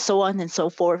then so on and so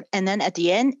forth. And then at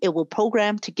the end, it will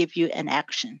program to give you an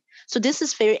action. So this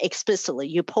is very explicitly,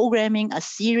 you're programming a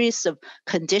series of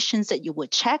conditions that you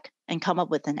would check and come up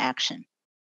with an action.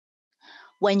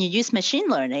 When you use machine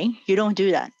learning, you don't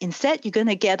do that. Instead, you're going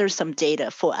to gather some data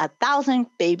for 1,000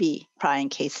 baby crying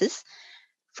cases.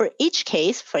 For each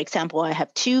case, for example, I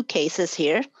have 2 cases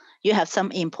here, you have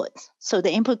some inputs. So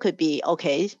the input could be,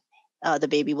 okay, the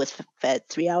baby was fed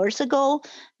 3 hours ago,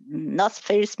 not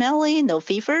very smelly, no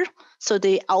fever. So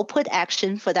the output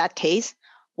action for that case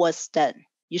was that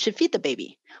you should feed the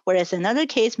baby. Whereas another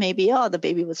case, maybe, the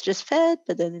baby was just fed,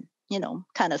 but then,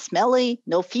 kind of smelly,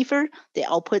 no fever. The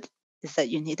output is that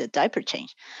you need a diaper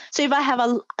change. So if I have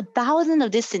 1,000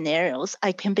 of these scenarios,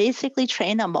 I can basically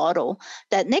train a model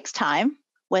that next time,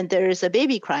 when there is a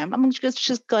baby crying, I'm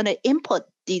just going to input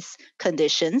these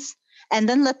conditions, and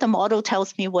then let the model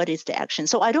tells me what is the action.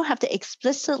 So I don't have to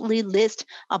explicitly list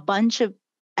a bunch of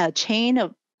a chain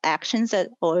of actions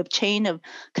or a chain of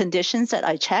conditions that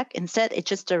I check. Instead, it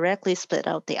just directly split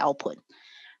out the output.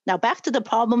 Now back to the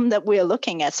problem that we're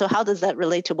looking at. So how does that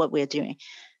relate to what we're doing?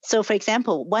 So for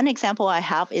example, one example I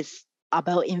have is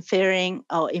about inferring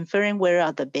where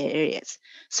are the barriers.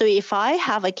 So if I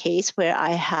have a case where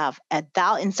I have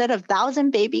instead of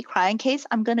 1,000 baby crying case,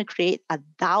 I'm going to create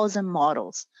 1,000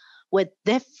 models with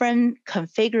different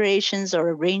configurations or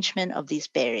arrangement of these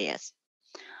barriers.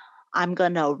 I'm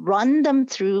going to run them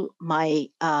through my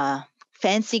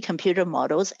fancy computer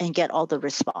models and get all the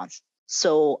response.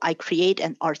 So I create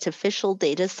an artificial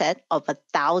data set of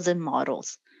 1,000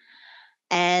 models.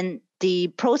 And the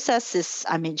process is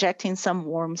I'm injecting some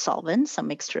warm solvent, some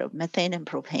mixture of methane and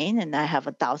propane, and I have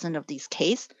 1,000 of these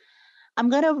cases. I'm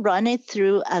going to run it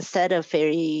through a set of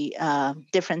very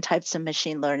different types of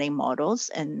machine learning models,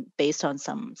 and based on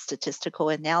some statistical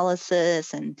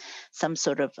analysis and some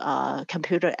sort of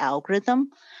computer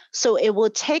algorithm. So it will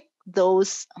take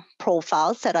those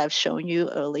profiles that I've shown you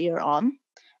earlier on,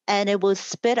 and it will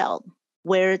spit out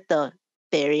where the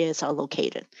barriers are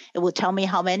located. It will tell me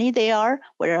how many they are,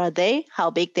 where are they,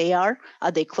 how big they are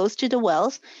they close to the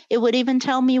wells? It would even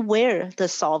tell me where the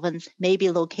solvents may be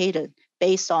located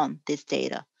based on this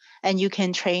data. And you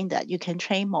can train that. You can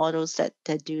train models that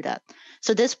do that.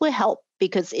 So this will help,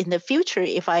 because in the future,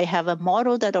 if I have a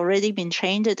model that already been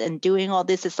trained it and doing all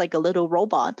this, it's like a little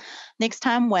robot. Next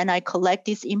time when I collect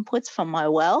these inputs from my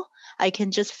well, I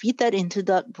can just feed that into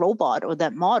that robot or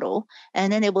that model,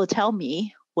 and then it will tell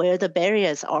me where the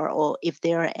barriers are or if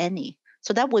there are any.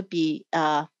 So that would be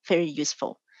very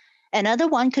useful. Another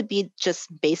one could be just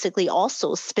basically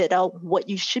also spit out what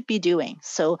you should be doing.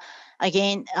 So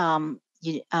again,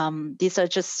 these are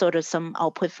just sort of some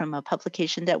output from a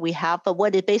publication that we have, but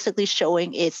what it's basically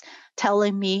showing is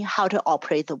telling me how to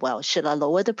operate the well. Should I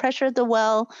lower the pressure of the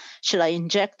well? Should I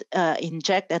inject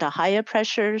at a higher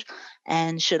pressure?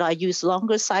 And should I use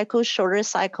longer cycles, shorter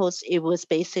cycles? It was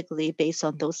basically based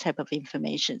on those type of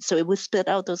information. So it would spit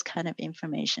out those kind of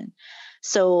information.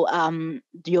 So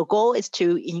your goal is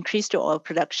to increase the oil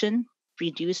production,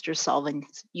 reduce your solvent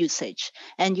usage.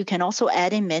 And you can also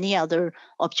add in many other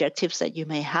objectives that you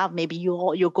may have. Maybe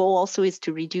your goal also is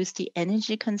to reduce the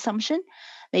energy consumption.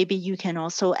 Maybe you can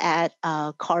also add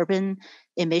carbon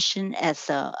emission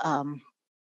as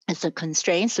a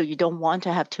constraint, so you don't want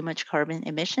to have too much carbon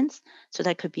emissions. So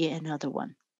that could be another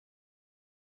one.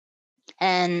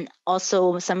 And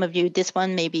also some of you, this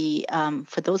one maybe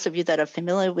for those of you that are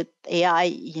familiar with AI,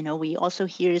 we also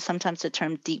hear sometimes the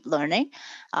term deep learning.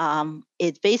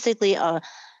 It's basically a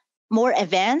more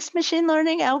advanced machine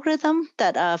learning algorithm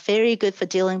that are very good for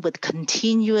dealing with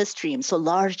continuous streams, so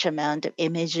large amount of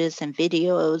images and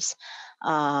videos.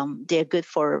 They're good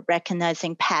for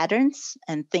recognizing patterns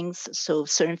and things, so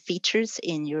certain features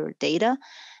in your data,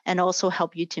 and also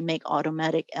help you to make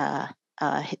automatic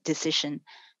decision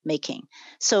making.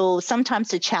 So sometimes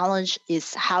the challenge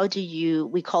is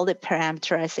we call it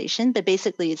parameterization, but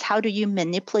basically it's how do you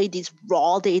manipulate these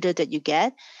raw data that you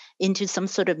get into some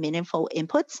sort of meaningful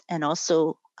inputs, and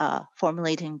also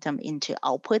formulating them into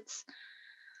outputs.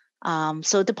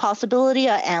 So the possibility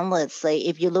are endless. Like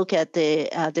if you look at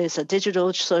there's a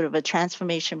digital sort of a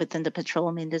transformation within the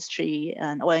petroleum industry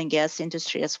and oil and gas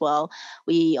industry as well.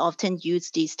 We often use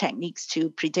these techniques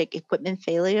to predict equipment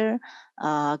failure.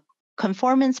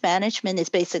 Conformance management is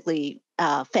basically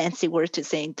a fancy word to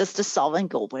saying, does the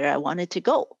solvent go where I want it to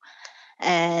go?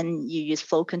 And you use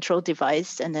flow control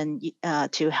device and then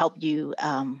to help you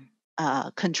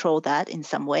control that in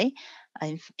some way,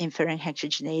 inferring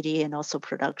heterogeneity and also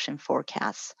production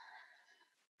forecasts.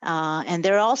 And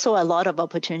there are also a lot of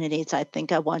opportunities I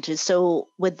think I want to. So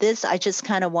with this, I just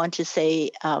kind of want to say,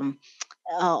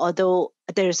 although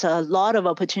there's a lot of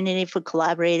opportunity for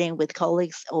collaborating with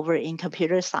colleagues over in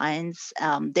computer science,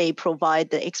 they provide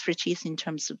the expertise in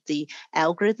terms of the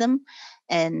algorithm,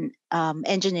 and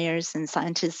engineers and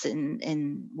scientists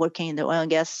in working in the oil and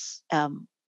gas,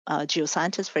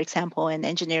 geoscientists, for example, and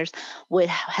engineers would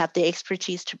have the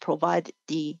expertise to provide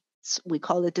we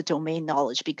call it the domain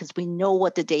knowledge, because we know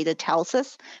what the data tells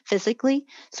us physically,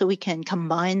 so we can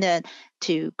combine that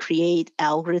to create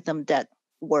algorithm that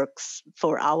works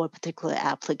for our particular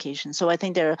application. So I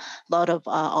think there are a lot of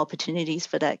opportunities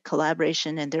for that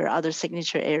collaboration, and there are other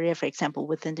signature areas, for example,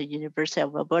 within the University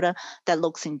of Alberta that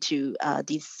looks into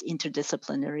these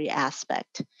interdisciplinary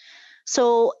aspect.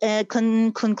 So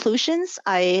conclusions,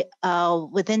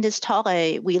 within this talk,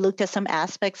 we looked at some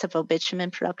aspects of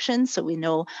bitumen production. So we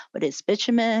know what is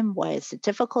bitumen, why is it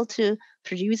difficult to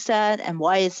produce that, and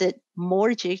why is it more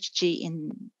GHG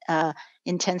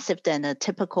intensive than a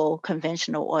typical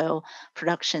conventional oil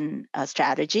production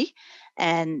strategy,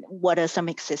 and what are some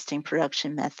existing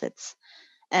production methods.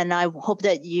 And I hope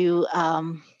that you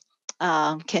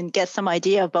can get some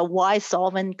idea about why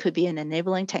solvent could be an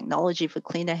enabling technology for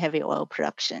cleaner heavy oil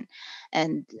production.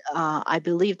 And I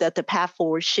believe that the path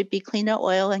forward should be cleaner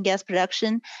oil and gas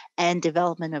production and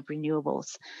development of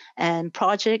renewables. And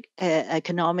project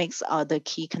economics are the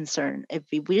key concern. If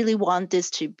we really want this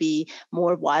to be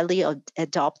more widely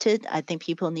adopted, I think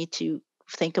people need to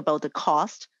think about the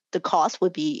cost. The cost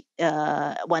would be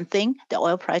one thing, the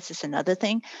oil price is another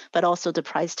thing, but also the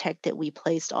price tag that we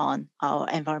placed on our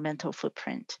environmental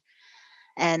footprint.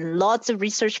 And lots of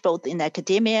research, both in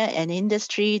academia and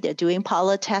industry, they're doing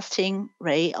pilot testing,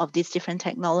 right, of these different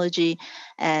technology.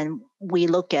 And we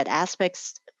look at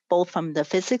aspects both from the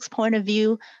physics point of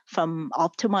view, from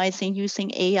optimizing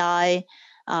using AI.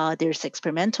 There's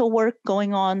experimental work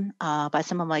going on by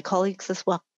some of my colleagues as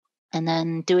well. And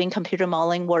then doing computer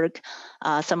modeling work,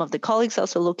 some of the colleagues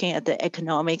also looking at the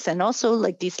economics and also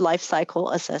like this life cycle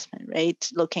assessment, right?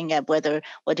 Looking at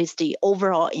what is the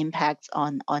overall impact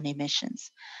on emissions.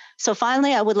 So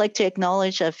finally, I would like to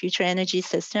acknowledge Future Energy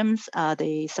Systems.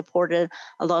 They supported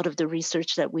a lot of the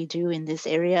research that we do in this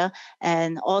area.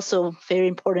 And also, very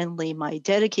importantly, my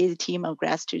dedicated team of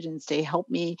grad students, they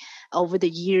helped me over the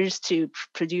years to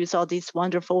produce all this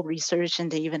wonderful research,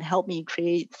 and they even helped me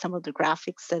create some of the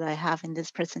graphics that I have in this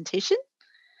presentation.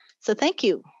 So thank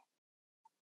you.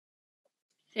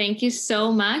 Thank you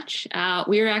so much.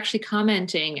 We were actually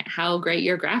commenting how great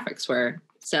your graphics were.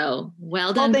 So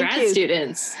well done, grad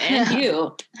students, and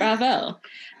you. Bravo.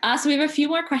 So we have a few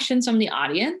more questions from the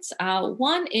audience.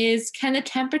 One is, can the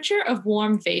temperature of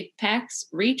warm vape packs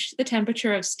reach the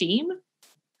temperature of steam?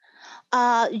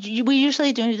 We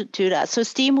usually don't do that. So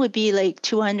steam would be like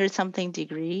 200 something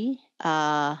degree,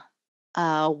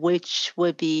 which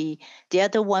would be, the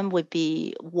other one would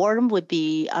be, warm would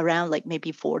be around like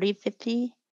maybe 40,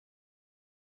 50.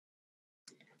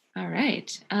 All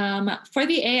right. For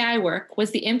the AI work,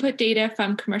 was the input data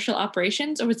from commercial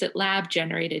operations or was it lab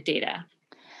generated data?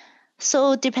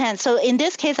 So it depends. So in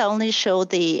this case, I only show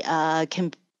the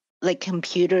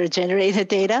computer generated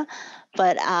data,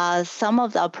 but some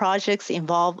of the projects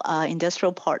involve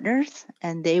industrial partners,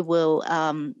 and they will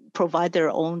provide their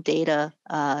own data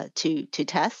to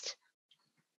test.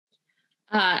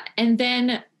 And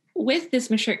then with this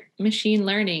machine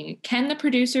learning, can the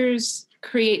producers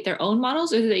create their own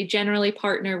models, or do they generally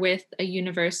partner with a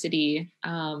university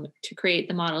to create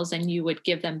the models and you would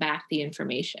give them back the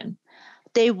information?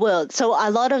 They will. So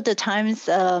a lot of the times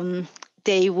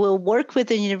they will work with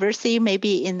the university,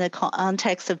 maybe in the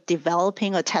context of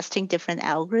developing or testing different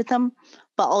algorithm,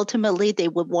 but ultimately they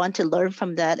would want to learn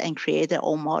from that and create their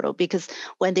own model, because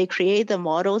when they create the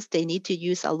models, they need to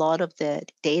use a lot of the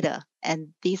data. And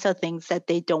these are things that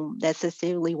they don't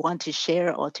necessarily want to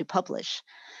share or to publish.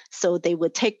 So they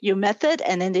would take your method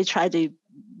and then they try to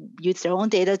use their own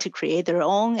data to create their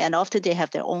own. And often they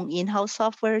have their own in-house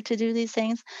software to do these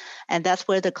things. And that's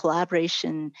where the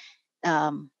collaboration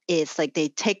is. Like they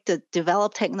take the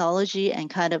developed technology and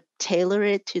kind of tailor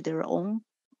it to their own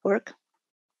work.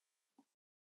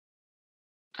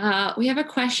 We have a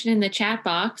question in the chat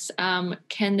box.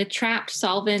 Can the trapped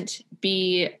solvent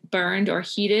be burned or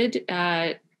heated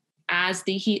as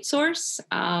the heat source,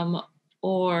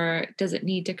 or does it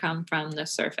need to come from the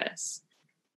surface?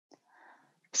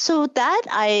 So that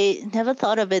I never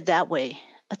thought of it that way,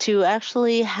 to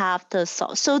actually have the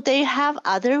salt. So they have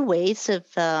other ways of.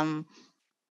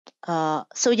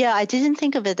 So yeah, I didn't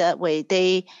think of it that way.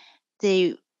 They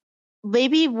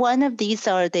maybe one of these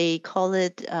are, they call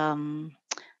it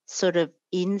sort of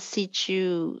in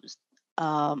situ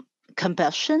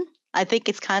combustion. I think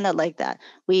it's kind of like that.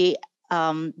 We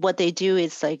what they do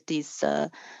is like these.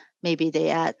 Maybe they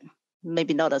add,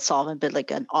 maybe not a solvent, but like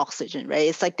an oxygen, right?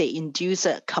 It's like they induce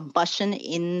a combustion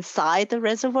inside the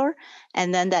reservoir,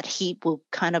 and then that heat will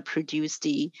kind of produce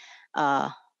the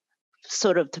the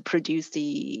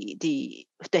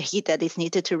heat that is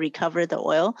needed to recover the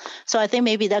oil. So I think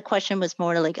maybe that question was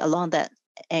more like along that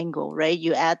angle, right?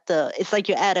 It's like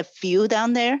you add a fuel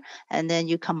down there and then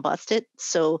you combust it.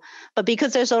 So, but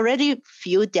because there's already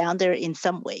fuel down there in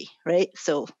some way, right?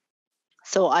 So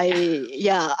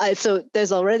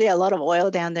there's already a lot of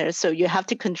oil down there. So you have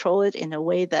to control it in a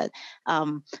way that,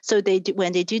 so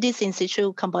when they do this in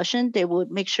situ combustion, they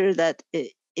would make sure that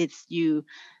it's you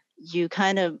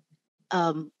kind of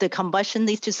the combustion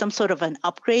leads to some sort of an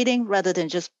upgrading rather than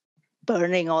just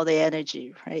burning all the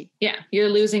energy, right? Yeah, you're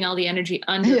losing all the energy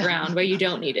underground where you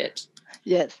don't need it.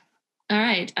 Yes. All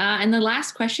right. And the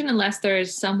last question, unless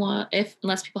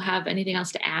people have anything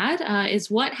else to add,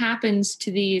 is what happens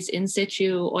to these in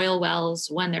situ oil wells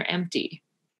when they're empty?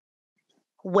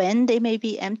 When they may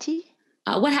be empty?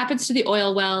 What happens to the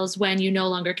oil wells when you no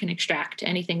longer can extract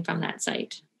anything from that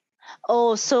site?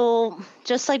 Oh, so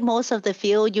just like most of the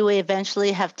field, you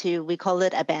eventually have to, we call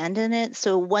it abandon it.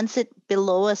 So once it's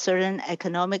below a certain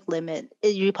economic limit,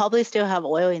 you probably still have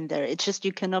oil in there. It's just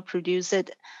you cannot produce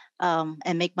it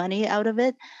and make money out of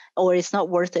it, or it's not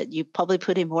worth it. You probably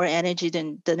put in more energy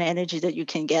than the energy that you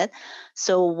can get.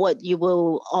 So what you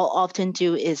will often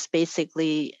do is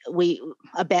basically,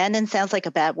 abandon sounds like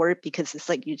a bad word because it's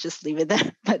like you just leave it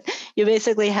there, but you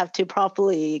basically have to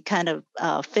properly kind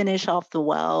of finish off the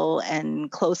well and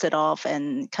close it off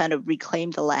and kind of reclaim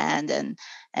the land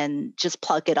and just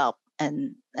plug it up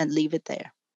and leave it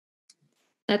there.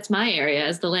 That's my area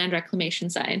as the land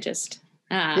reclamation scientist.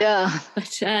 But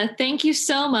thank you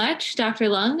so much, Dr.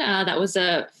 Leung. That was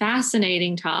a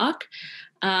fascinating talk.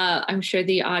 I'm sure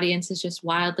the audience is just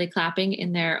wildly clapping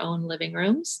in their own living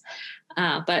rooms.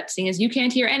 But seeing as you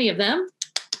can't hear any of them.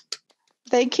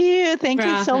 Thank you. Thank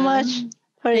you so much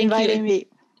for inviting me.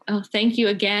 Oh, thank you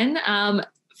again.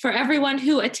 For everyone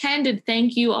who attended,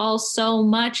 thank you all so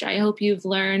much. I hope you've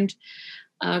learned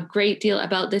a great deal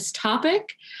about this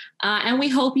topic. And we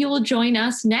hope you will join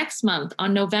us next month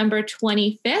on November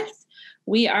 25th.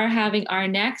 We are having our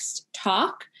next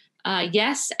talk,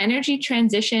 energy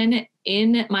transition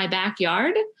in my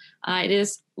backyard. It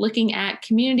is looking at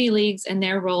community leagues and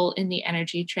their role in the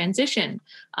energy transition.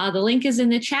 The link is in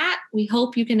the chat. We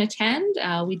hope you can attend.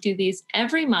 We do these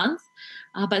every month.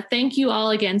 But thank you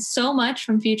all again so much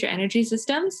from Future Energy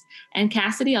Systems. And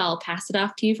Cassidy, I'll pass it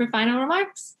off to you for final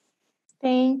remarks.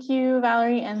 Thank you,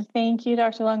 Valerie, and thank you,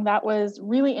 Dr. Leung. That was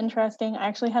really interesting. I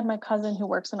actually had my cousin who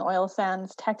works in oil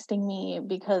sands texting me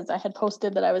because I had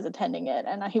posted that I was attending it,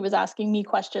 and he was asking me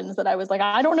questions that I was like,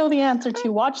 I don't know the answer to.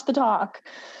 Watch the talk.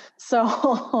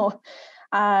 So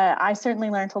I certainly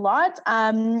learned a lot.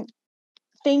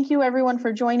 Thank you, everyone,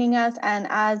 for joining us. And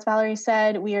as Valerie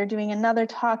said, we are doing another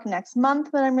talk next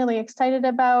month that I'm really excited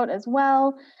about as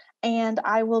well. And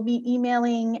I will be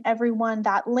emailing everyone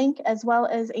that link as well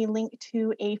as a link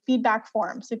to a feedback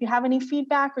form. So if you have any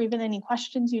feedback or even any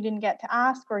questions you didn't get to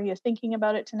ask or you're thinking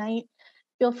about it tonight,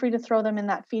 feel free to throw them in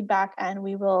that feedback and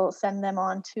we will send them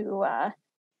on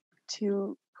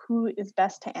to who is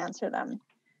best to answer them.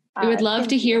 We would love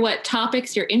to hear what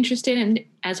topics you're interested in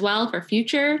as well for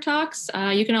future talks.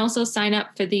 You can also sign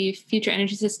up for the Future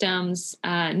Energy Systems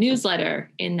newsletter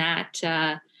in that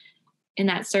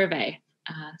survey.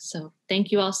 So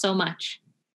thank you all so much.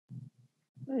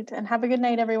 And have a good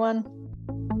night, everyone.